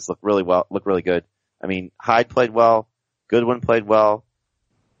offense looked really good. I mean, Hyde played well. Goodwin played well.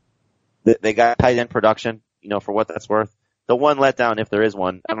 They got tight end production, for what that's worth. The one letdown, if there is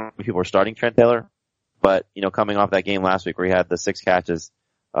one, I don't know if people are starting Trent Taylor, but, coming off that game last week where he had the 6 catches,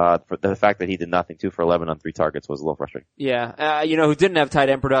 for the fact that he did nothing, 2 for 11 on 3 targets was a little frustrating. Yeah. Who didn't have tight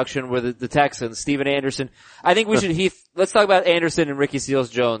end production were the Texans, Steven Anderson. I think we should, Heath, let's talk about Anderson and Ricky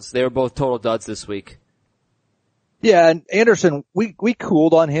Seals-Jones. They were both total duds this week. Yeah, and Anderson, we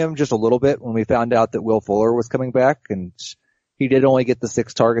cooled on him just a little bit when we found out that Will Fuller was coming back, and he did only get the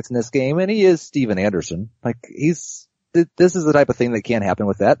 6 targets in this game, and he is Steven Anderson. This is the type of thing that can happen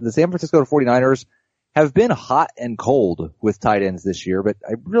with that. The San Francisco 49ers have been hot and cold with tight ends this year, but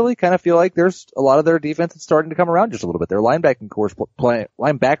I really kind of feel like there's a lot of their defense that's starting to come around just a little bit. Their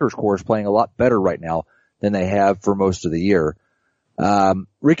linebackers core is playing a lot better right now than they have for most of the year.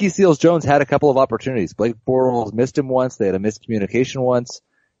 Ricky Seals-Jones had a couple of opportunities. Blake Bortles missed him once. They had a miscommunication once.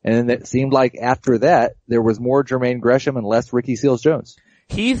 And then it seemed like after that, there was more Jermaine Gresham and less Ricky Seals-Jones.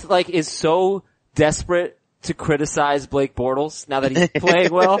 Heath, is so desperate to criticize Blake Bortles now that he's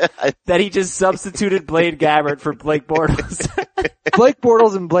playing well that he just substituted Blaine Gabbert for Blake Bortles. Blake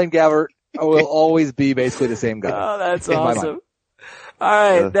Bortles and Blaine Gabbert will always be basically the same guy. Oh, that's awesome.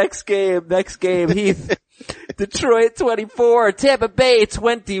 All right, next game, Heath. Detroit 24, Tampa Bay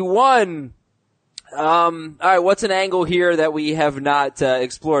 21. All right, what's an angle here that we have not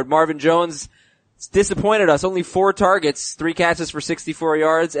explored? Marvin Jones disappointed us. Only 4 targets, 3 catches for 64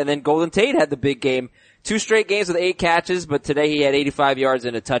 yards, and then Golden Tate had the big game. 2 straight games with 8 catches, but today he had 85 yards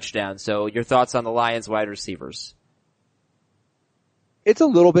and a touchdown. So your thoughts on the Lions wide receivers? It's a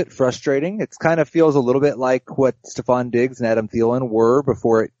little bit frustrating. It kind of feels a little bit like what Stephon Diggs and Adam Thielen were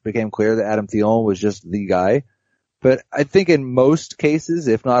before it became clear that Adam Thielen was just the guy. But I think in most cases,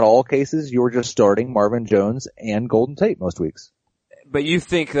 if not all cases, you're just starting Marvin Jones and Golden Tate most weeks. But you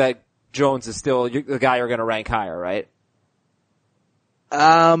think that Jones is still the guy you're going to rank higher, right?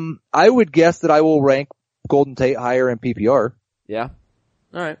 I would guess that I will rank Golden Tate higher in PPR. Yeah.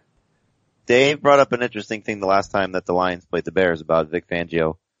 All right. Dave brought up an interesting thing the last time that the Lions played the Bears about Vic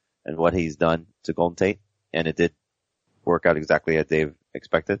Fangio and what he's done to Golden Tate, and it did work out exactly as Dave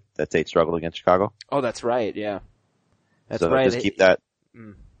expected, that Tate struggled against Chicago. Oh, that's right, yeah. That's so right. Just keep that.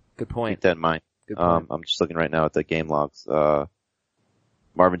 Good point. Keep that in mind. Good point. I'm just looking right now at the game logs.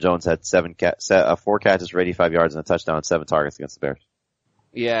 Marvin Jones had 4 catches for 85 yards and a touchdown and 7 targets against the Bears.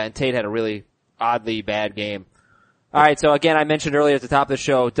 Yeah, and Tate had a really oddly bad game. All right, so again, I mentioned earlier at the top of the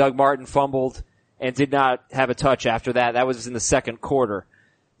show, Doug Martin fumbled and did not have a touch after that. That was in the second quarter.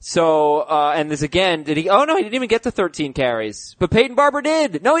 So, and this again, he didn't even get to 13 carries. But Peyton Barber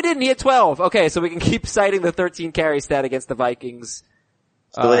did. No, he didn't. He had 12. Okay, so we can keep citing the 13 carry stat against the Vikings.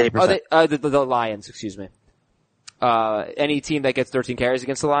 Still 80%. The Lions, excuse me. Any team that gets 13 carries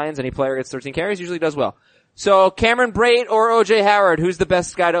against the Lions, any player gets 13 carries usually does well. So, Cameron Brate or OJ Howard, who's the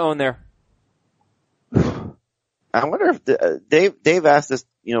best guy to own there? I wonder if Dave asked this,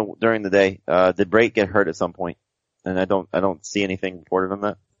 during the day. Did Brate get hurt at some point? And I don't see anything reported on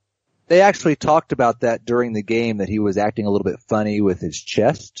that. They actually talked about that during the game, that he was acting a little bit funny with his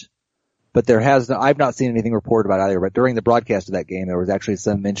chest. But I've not seen anything reported about either, but during the broadcast of that game, there was actually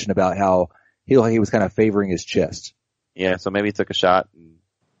some mention about how he was kind of favoring his chest. Yeah, so maybe he took a shot and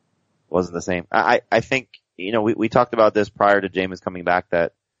wasn't the same. I think, we talked about this prior to Jameis coming back,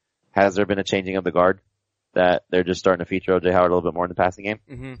 that has there been a changing of the guard? That they're just starting to feature OJ Howard a little bit more in the passing game.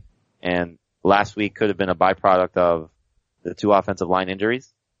 Mm-hmm. And last week could have been a byproduct of the 2 offensive line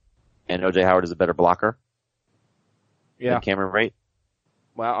injuries. And OJ Howard is a better blocker than Cameron Brate.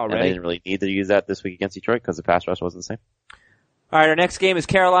 Wow, already. And they didn't really need to use that this week against Detroit because the pass rush wasn't the same. All right, our next game is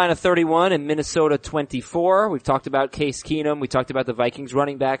Carolina 31 and Minnesota 24. We've talked about Case Keenum. We talked about the Vikings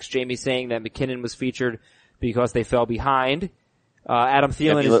running backs. Jamie saying that McKinnon was featured because they fell behind. Adam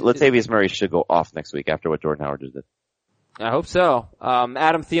Thielen Latavius Murray should go off next week after what Jordan Howard just did. I hope so.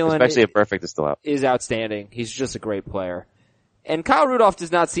 Adam Thielen, especially if Perfect is still out, is outstanding. He's just a great player. And Kyle Rudolph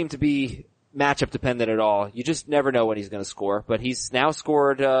does not seem to be matchup dependent at all. You just never know when he's going to score, but he's now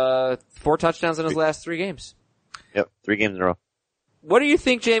scored 4 touchdowns in his last 3 games. Yep, 3 games in a row. What do you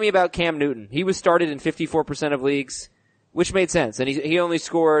think, Jamie, about Cam Newton? He was started in 54% of leagues, which made sense, and he only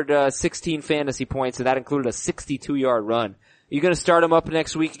scored 16 fantasy points, and that included a 62-yard run. Are you going to start him up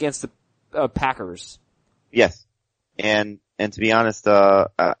next week against the Packers? Yes. And to be honest,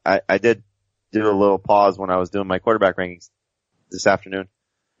 I did do a little pause when I was doing my quarterback rankings this afternoon.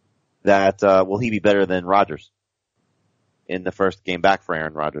 That, will he be better than Rodgers in the first game back for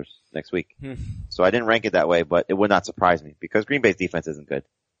Aaron Rodgers next week? So I didn't rank it that way, but it would not surprise me because Green Bay's defense isn't good.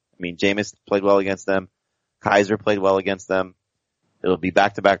 I mean, Jameis played well against them. Kaiser played well against them. It'll be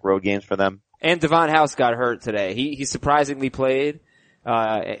back-to-back road games for them. And Devon House got hurt today. He surprisingly played,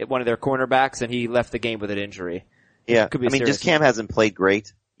 one of their cornerbacks, and he left the game with an injury. Yeah. Just Cam hasn't played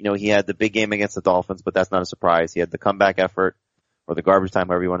great. He had the big game against the Dolphins, but that's not a surprise. He had the comeback effort, or the garbage time,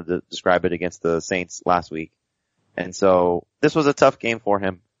 however you wanted to describe it, against the Saints last week. And so, this was a tough game for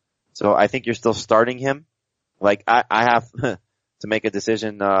him. So I think you're still starting him. Like, I have to make a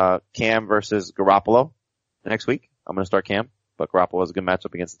decision, Cam versus Garoppolo next week. I'm gonna start Cam, but Garoppolo is a good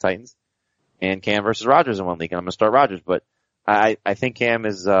matchup against the Titans. And Cam versus Rodgers in one league, and I'm gonna start Rodgers, but I think Cam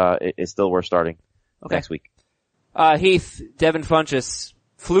is still worth starting next week. Heath, Devin Funchess,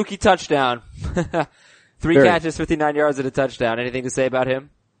 fluky touchdown. 3 catches, 59 yards and a touchdown. Anything to say about him?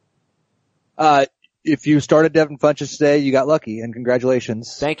 If you started Devin Funchess today, you got lucky, and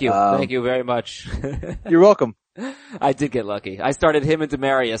congratulations. Thank you. Thank you very much. You're welcome. I did get lucky. I started him and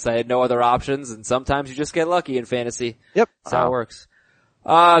Demaryius. I had no other options, and sometimes you just get lucky in fantasy. Yep. That's how it works.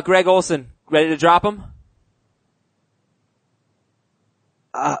 Greg Olson, ready to drop him?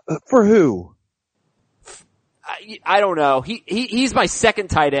 For who? I don't know. He's my second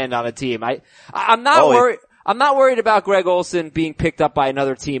tight end on a team. I'm not worried. I'm not worried about Greg Olson being picked up by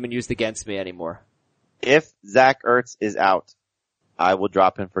another team and used against me anymore. If Zach Ertz is out, I will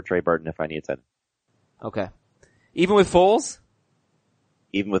drop him for Trey Burton if I need it. Okay. Even with Foles?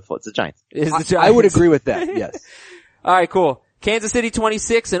 Even with Foles. It's the Giants. I would agree with that, yes. Alright, cool. Kansas City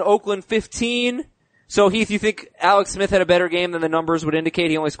 26 and Oakland 15. So Heath, you think Alex Smith had a better game than the numbers would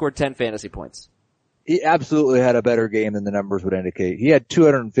indicate? He only scored 10 fantasy points. He absolutely had a better game than the numbers would indicate. He had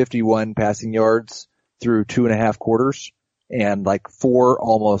 251 passing yards through 2.5 quarters and like 4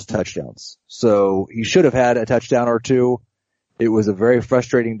 almost touchdowns. So he should have had a touchdown or two. It was a very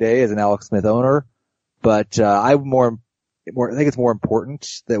frustrating day as an Alex Smith owner, but I think it's more important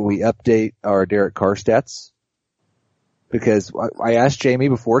that we update our Derek Carr stats, because I asked Jamie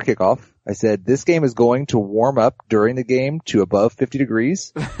before kickoff. I said, this game is going to warm up during the game to above 50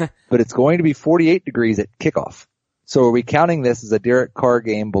 degrees, but it's going to be 48 degrees at kickoff. So are we counting this as a Derek Carr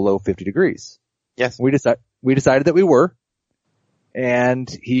game below 50 degrees? Yes. We decided that we were, and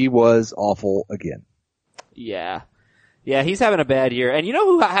he was awful again. Yeah. Yeah, he's having a bad year. And you know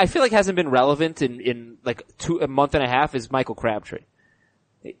who I feel like hasn't been relevant in like a month and a half is Michael Crabtree.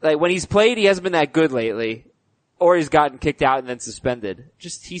 Like when he's played, he hasn't been that good lately. Or he's gotten kicked out and then suspended.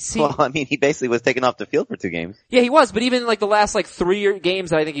 Well, I mean, he basically was taken off the field for 2 games. Yeah, he was, but even like the last 3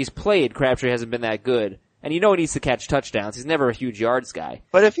 games that I think he's played, Crabtree hasn't been that good. And he needs to catch touchdowns. He's never a huge yards guy.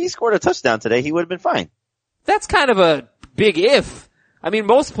 But if he scored a touchdown today, he would have been fine. That's kind of a big if. I mean,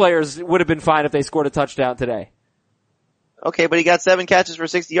 most players would have been fine if they scored a touchdown today. Okay, but he got 7 catches for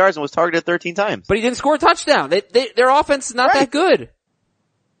 60 yards and was targeted 13 times. But he didn't score a touchdown. Their offense is not that good.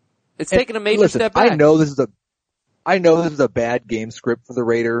 It's taken a major step back. I know this is a bad game script for the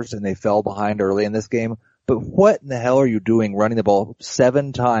Raiders and they fell behind early in this game, but what in the hell are you doing running the ball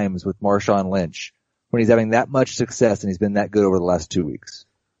 7 times with Marshawn Lynch when he's having that much success and he's been that good over the last 2 weeks?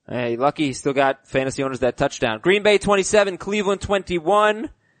 Hey, lucky he still got fantasy owners that touchdown. Green Bay 27, Cleveland 21.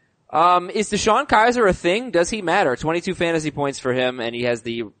 Is DeShone Kizer a thing? Does he matter? 22 fantasy points for him and he has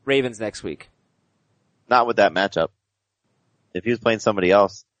the Ravens next week. Not with that matchup. If he was playing somebody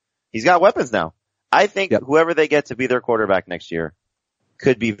else, he's got weapons now. I think whoever they get to be their quarterback next year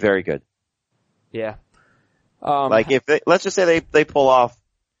could be very good. Yeah. Let's just say they pull off,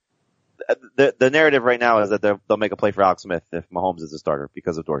 the narrative right now is that they'll make a play for Alex Smith if Mahomes is a starter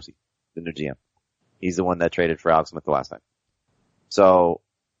because of Dorsey, the new GM. He's the one that traded for Alex Smith the last time. So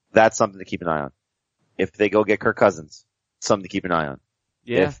that's something to keep an eye on. If they go get Kirk Cousins, something to keep an eye on.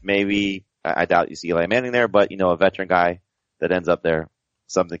 Yeah. If maybe, I doubt you see Eli Manning there, but a veteran guy that ends up there,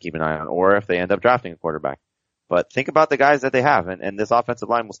 something to keep an eye on, or if they end up drafting a quarterback. But think about the guys that they have, and this offensive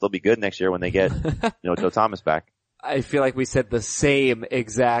line will still be good next year when they get, Joe Thomas back. I feel like we said the same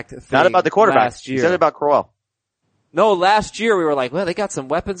exact thing. Not about the quarterback. Last year. You said it about Crowell. No, last year we were like, well, they got some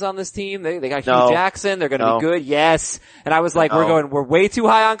weapons on this team. They got Hugh Jackson. They're going to be good. Yes. And I was like, we're way too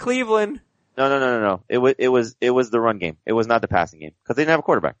high on Cleveland. No. It was the run game. It was not the passing game because they didn't have a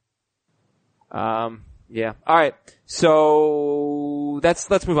quarterback. Yeah. All right. So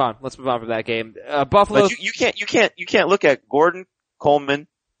let's move on. Let's move on from that game. Buffalo. But you can't look at Gordon, Coleman,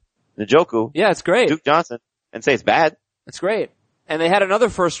 Njoku. Yeah, it's great. Duke Johnson and say it's bad. It's great. And they had another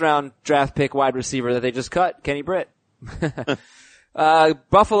first round draft pick wide receiver that they just cut, Kenny Britt.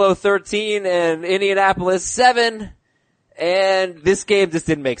 Buffalo 13 and Indianapolis 7. And this game just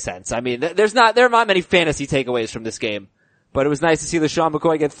didn't make sense. I mean, there are not many fantasy takeaways from this game. But it was nice to see LeSean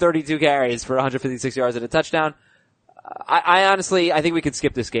McCoy get 32 carries for 156 yards and a touchdown. I honestly think we could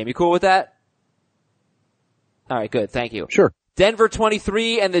skip this game. You cool with that? Alright, good. Thank you. Sure. Denver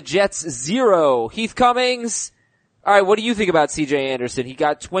 23 and the Jets 0. Heath Cummings. Alright, what do you think about CJ Anderson? He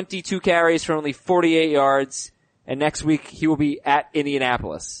got 22 carries for only 48 yards. And next week he will be at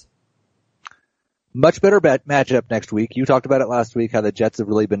Indianapolis. Much better matchup next week. You talked about it last week, how the Jets have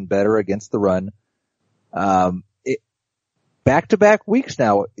really been better against the run. Back-to-back weeks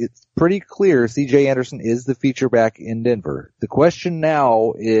now, it's pretty clear CJ Anderson is the feature back in Denver. The question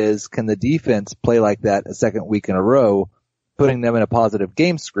now is, can the defense play like that a second week in a row, putting them in a positive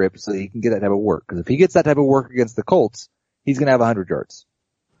game script so he can get that type of work? Because if he gets that type of work against the Colts, he's going to have 100 yards.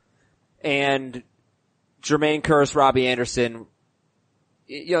 And Jermaine Kearse, Robbie Anderson,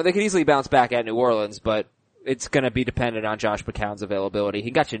 they could easily bounce back at New Orleans, but it's going to be dependent on Josh McCown's availability. He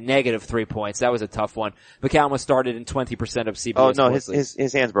got you -3 points. That was a tough one. McCown was started in 20% of CBS. Oh no,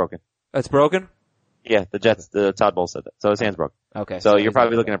 his hand's broken. It's broken? Yeah, the Jets, the Todd Bowles said that. So his hand's broke. Okay. So you're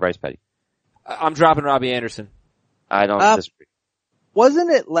probably looking at Bryce Petty. I'm dropping Robbie Anderson. I don't disagree. Wasn't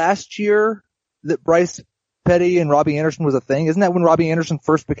it last year that Bryce Petty and Robbie Anderson was a thing? Isn't that when Robbie Anderson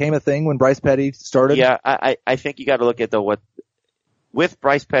first became a thing, when Bryce Petty started? Yeah, I think you got to look at with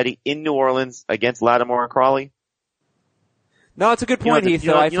Bryce Petty in New Orleans against Lattimore and Crawley. No, it's a good point, Heath.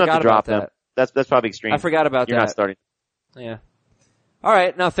 I forgot about that. That's probably extreme. I forgot about that. You're not starting. Yeah. All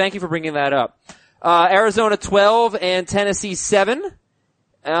right. No, thank you for bringing that up. Arizona 12 and Tennessee 7.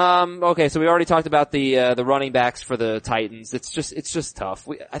 Okay, so we already talked about the running backs for the Titans. It's just tough.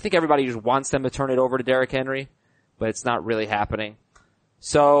 I think everybody just wants them to turn it over to Derrick Henry, but it's not really happening.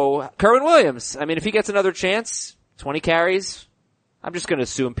 So, Kerwin Williams, I mean, if he gets another chance, 20 carries, I'm just gonna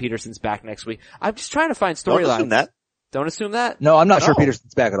assume Peterson's back next week. I'm just trying to find storylines. Don't assume that. Don't assume that? No, I'm not sure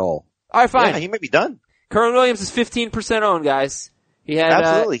Peterson's back at all. Alright, fine. Yeah, he may be done. Kerwin Williams is 15% owned, guys. He had,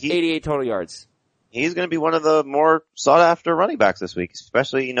 88 total yards. He's going to be one of the more sought after running backs this week,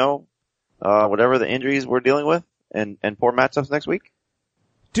 especially, whatever the injuries we're dealing with and poor matchups next week.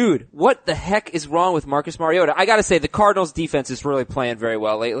 Dude, what the heck is wrong with Marcus Mariota? I gotta say, the Cardinals defense is really playing very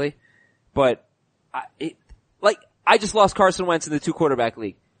well lately, but I just lost Carson Wentz in the 2-quarterback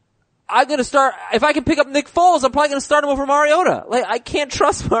league. I'm gonna start, if I can pick up Nick Foles, I'm probably gonna start him over Mariota. I can't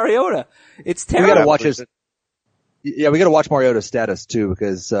trust Mariota. It's terrible. We gotta watch we gotta watch Mariota's status too,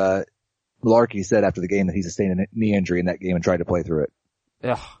 because, Malarkey said after the game that he sustained a knee injury in that game and tried to play through it.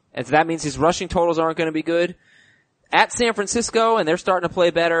 Ugh. And so that means his rushing totals aren't going to be good. At San Francisco, and they're starting to play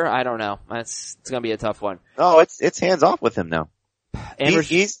better. I don't know. It's going to be a tough one. Oh, it's hands off with him now. And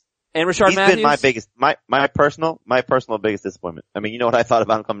Rashard Matthews. Been my biggest, my personal biggest disappointment. I mean, you know what I thought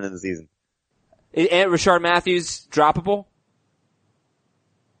about him coming into the season. And Rashard Matthews droppable?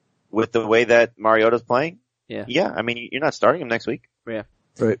 With the way that Mariota's playing? Yeah. Yeah, I mean, you're not starting him next week. Yeah.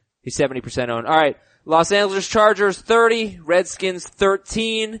 Right. He's 70% owned. Alright. Los Angeles Chargers 30, Redskins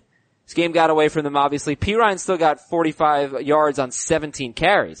 13. This game got away from them, obviously. Pirine still got 45 yards on 17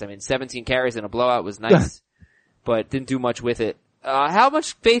 carries. I mean, 17 carries in a blowout was nice, but didn't do much with it. How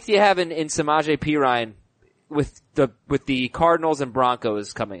much faith do you have in Samaje Pirine with the Cardinals and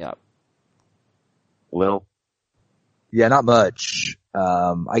Broncos coming up? Little. Yeah, not much.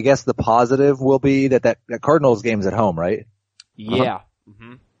 I guess the positive will be that Cardinals game's at home, right? Yeah.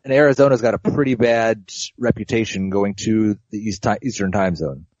 Mm-hmm. And Arizona's got a pretty bad reputation going to the Eastern time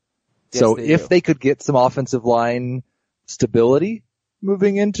zone. Yes, So if they could get some offensive line stability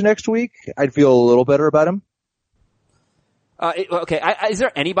moving into next week, I'd feel a little better about him. Okay. Is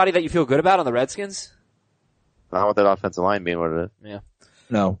there anybody that you feel good about on the Redskins? Not with that offensive line being what it is. Yeah.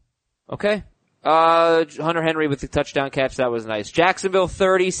 No. Okay. Hunter Henry with the touchdown catch. That was nice. Jacksonville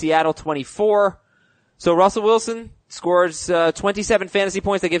 30, Seattle 24. So Russell Wilson scores 27 fantasy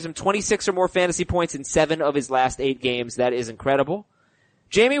points. That gives him 26 or more fantasy points in 7 of his last 8 games. That is incredible.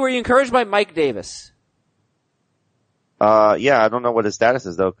 Jamie, were you encouraged by Mike Davis? Yeah, I don't know what his status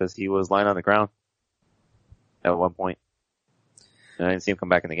is though, because he was lying on the ground at one point. And I didn't see him come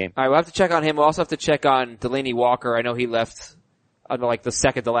back in the game. Alright, we'll have to check on him. We'll also have to check on Delaney Walker. I know he left on the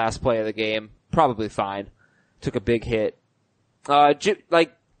second to last play of the game. Probably fine. Took a big hit.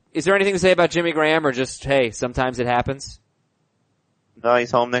 Is there anything to say about Jimmy Graham, or just, hey, sometimes it happens? No,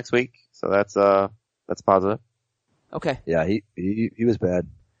 he's home next week, so that's positive. Okay. Yeah, he was bad.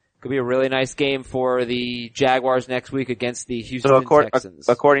 Could be a really nice game for the Jaguars next week against the Houston Texans.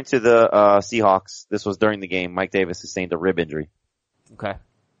 According to the Seahawks, this was during the game. Mike Davis sustained a rib injury. Okay.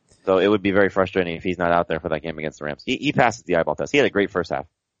 So it would be very frustrating if he's not out there for that game against the Rams. He passes the eyeball test. He had a great first half.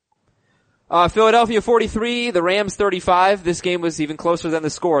 Philadelphia 43, the Rams 35. This game was even closer than the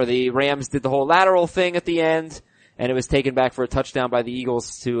score. The Rams did the whole lateral thing at the end, and it was taken back for a touchdown by the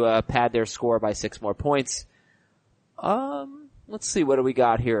Eagles to pad their score by 6 more points. Let's see, what do we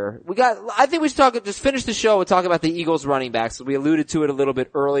got here? I think we should just finish the show and talk about the Eagles running backs. We alluded to it a little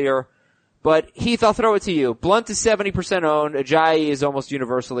bit earlier. But Heath, I'll throw it to you. Blunt is 70% owned. Ajayi is almost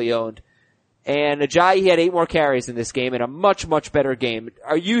universally owned. And Ajayi had 8 more carries in this game in a much, much better game.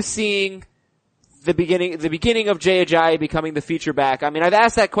 Are you seeing the beginning of Jay Ajayi becoming the feature back? I mean, I've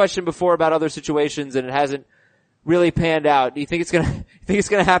asked that question before about other situations and it hasn't really panned out. Do you think it's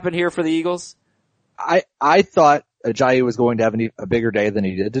gonna happen here for the Eagles? I thought Ajayi was going to have a bigger day than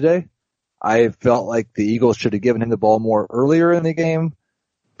he did today. I felt like the Eagles should have given him the ball more earlier in the game.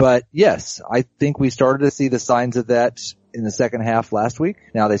 But yes, I think we started to see the signs of that in the second half last week.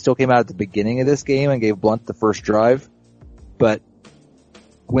 Now they still came out at the beginning of this game and gave Blunt the first drive, but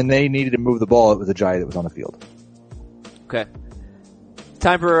when they needed to move the ball, it was Ajayi that was on the field. Okay.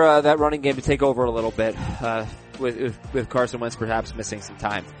 Time for that running game to take over a little bit, with Carson Wentz perhaps missing some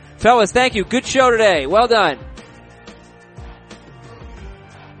time. Fellas, thank you. Good show today. Well done.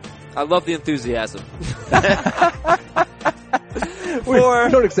 I love the enthusiasm. We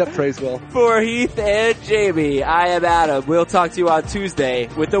don't accept praise, Will. For Heath and Jamie, I am Adam. We'll talk to you on Tuesday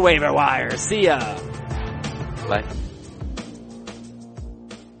with the waiver wire. See ya. Bye.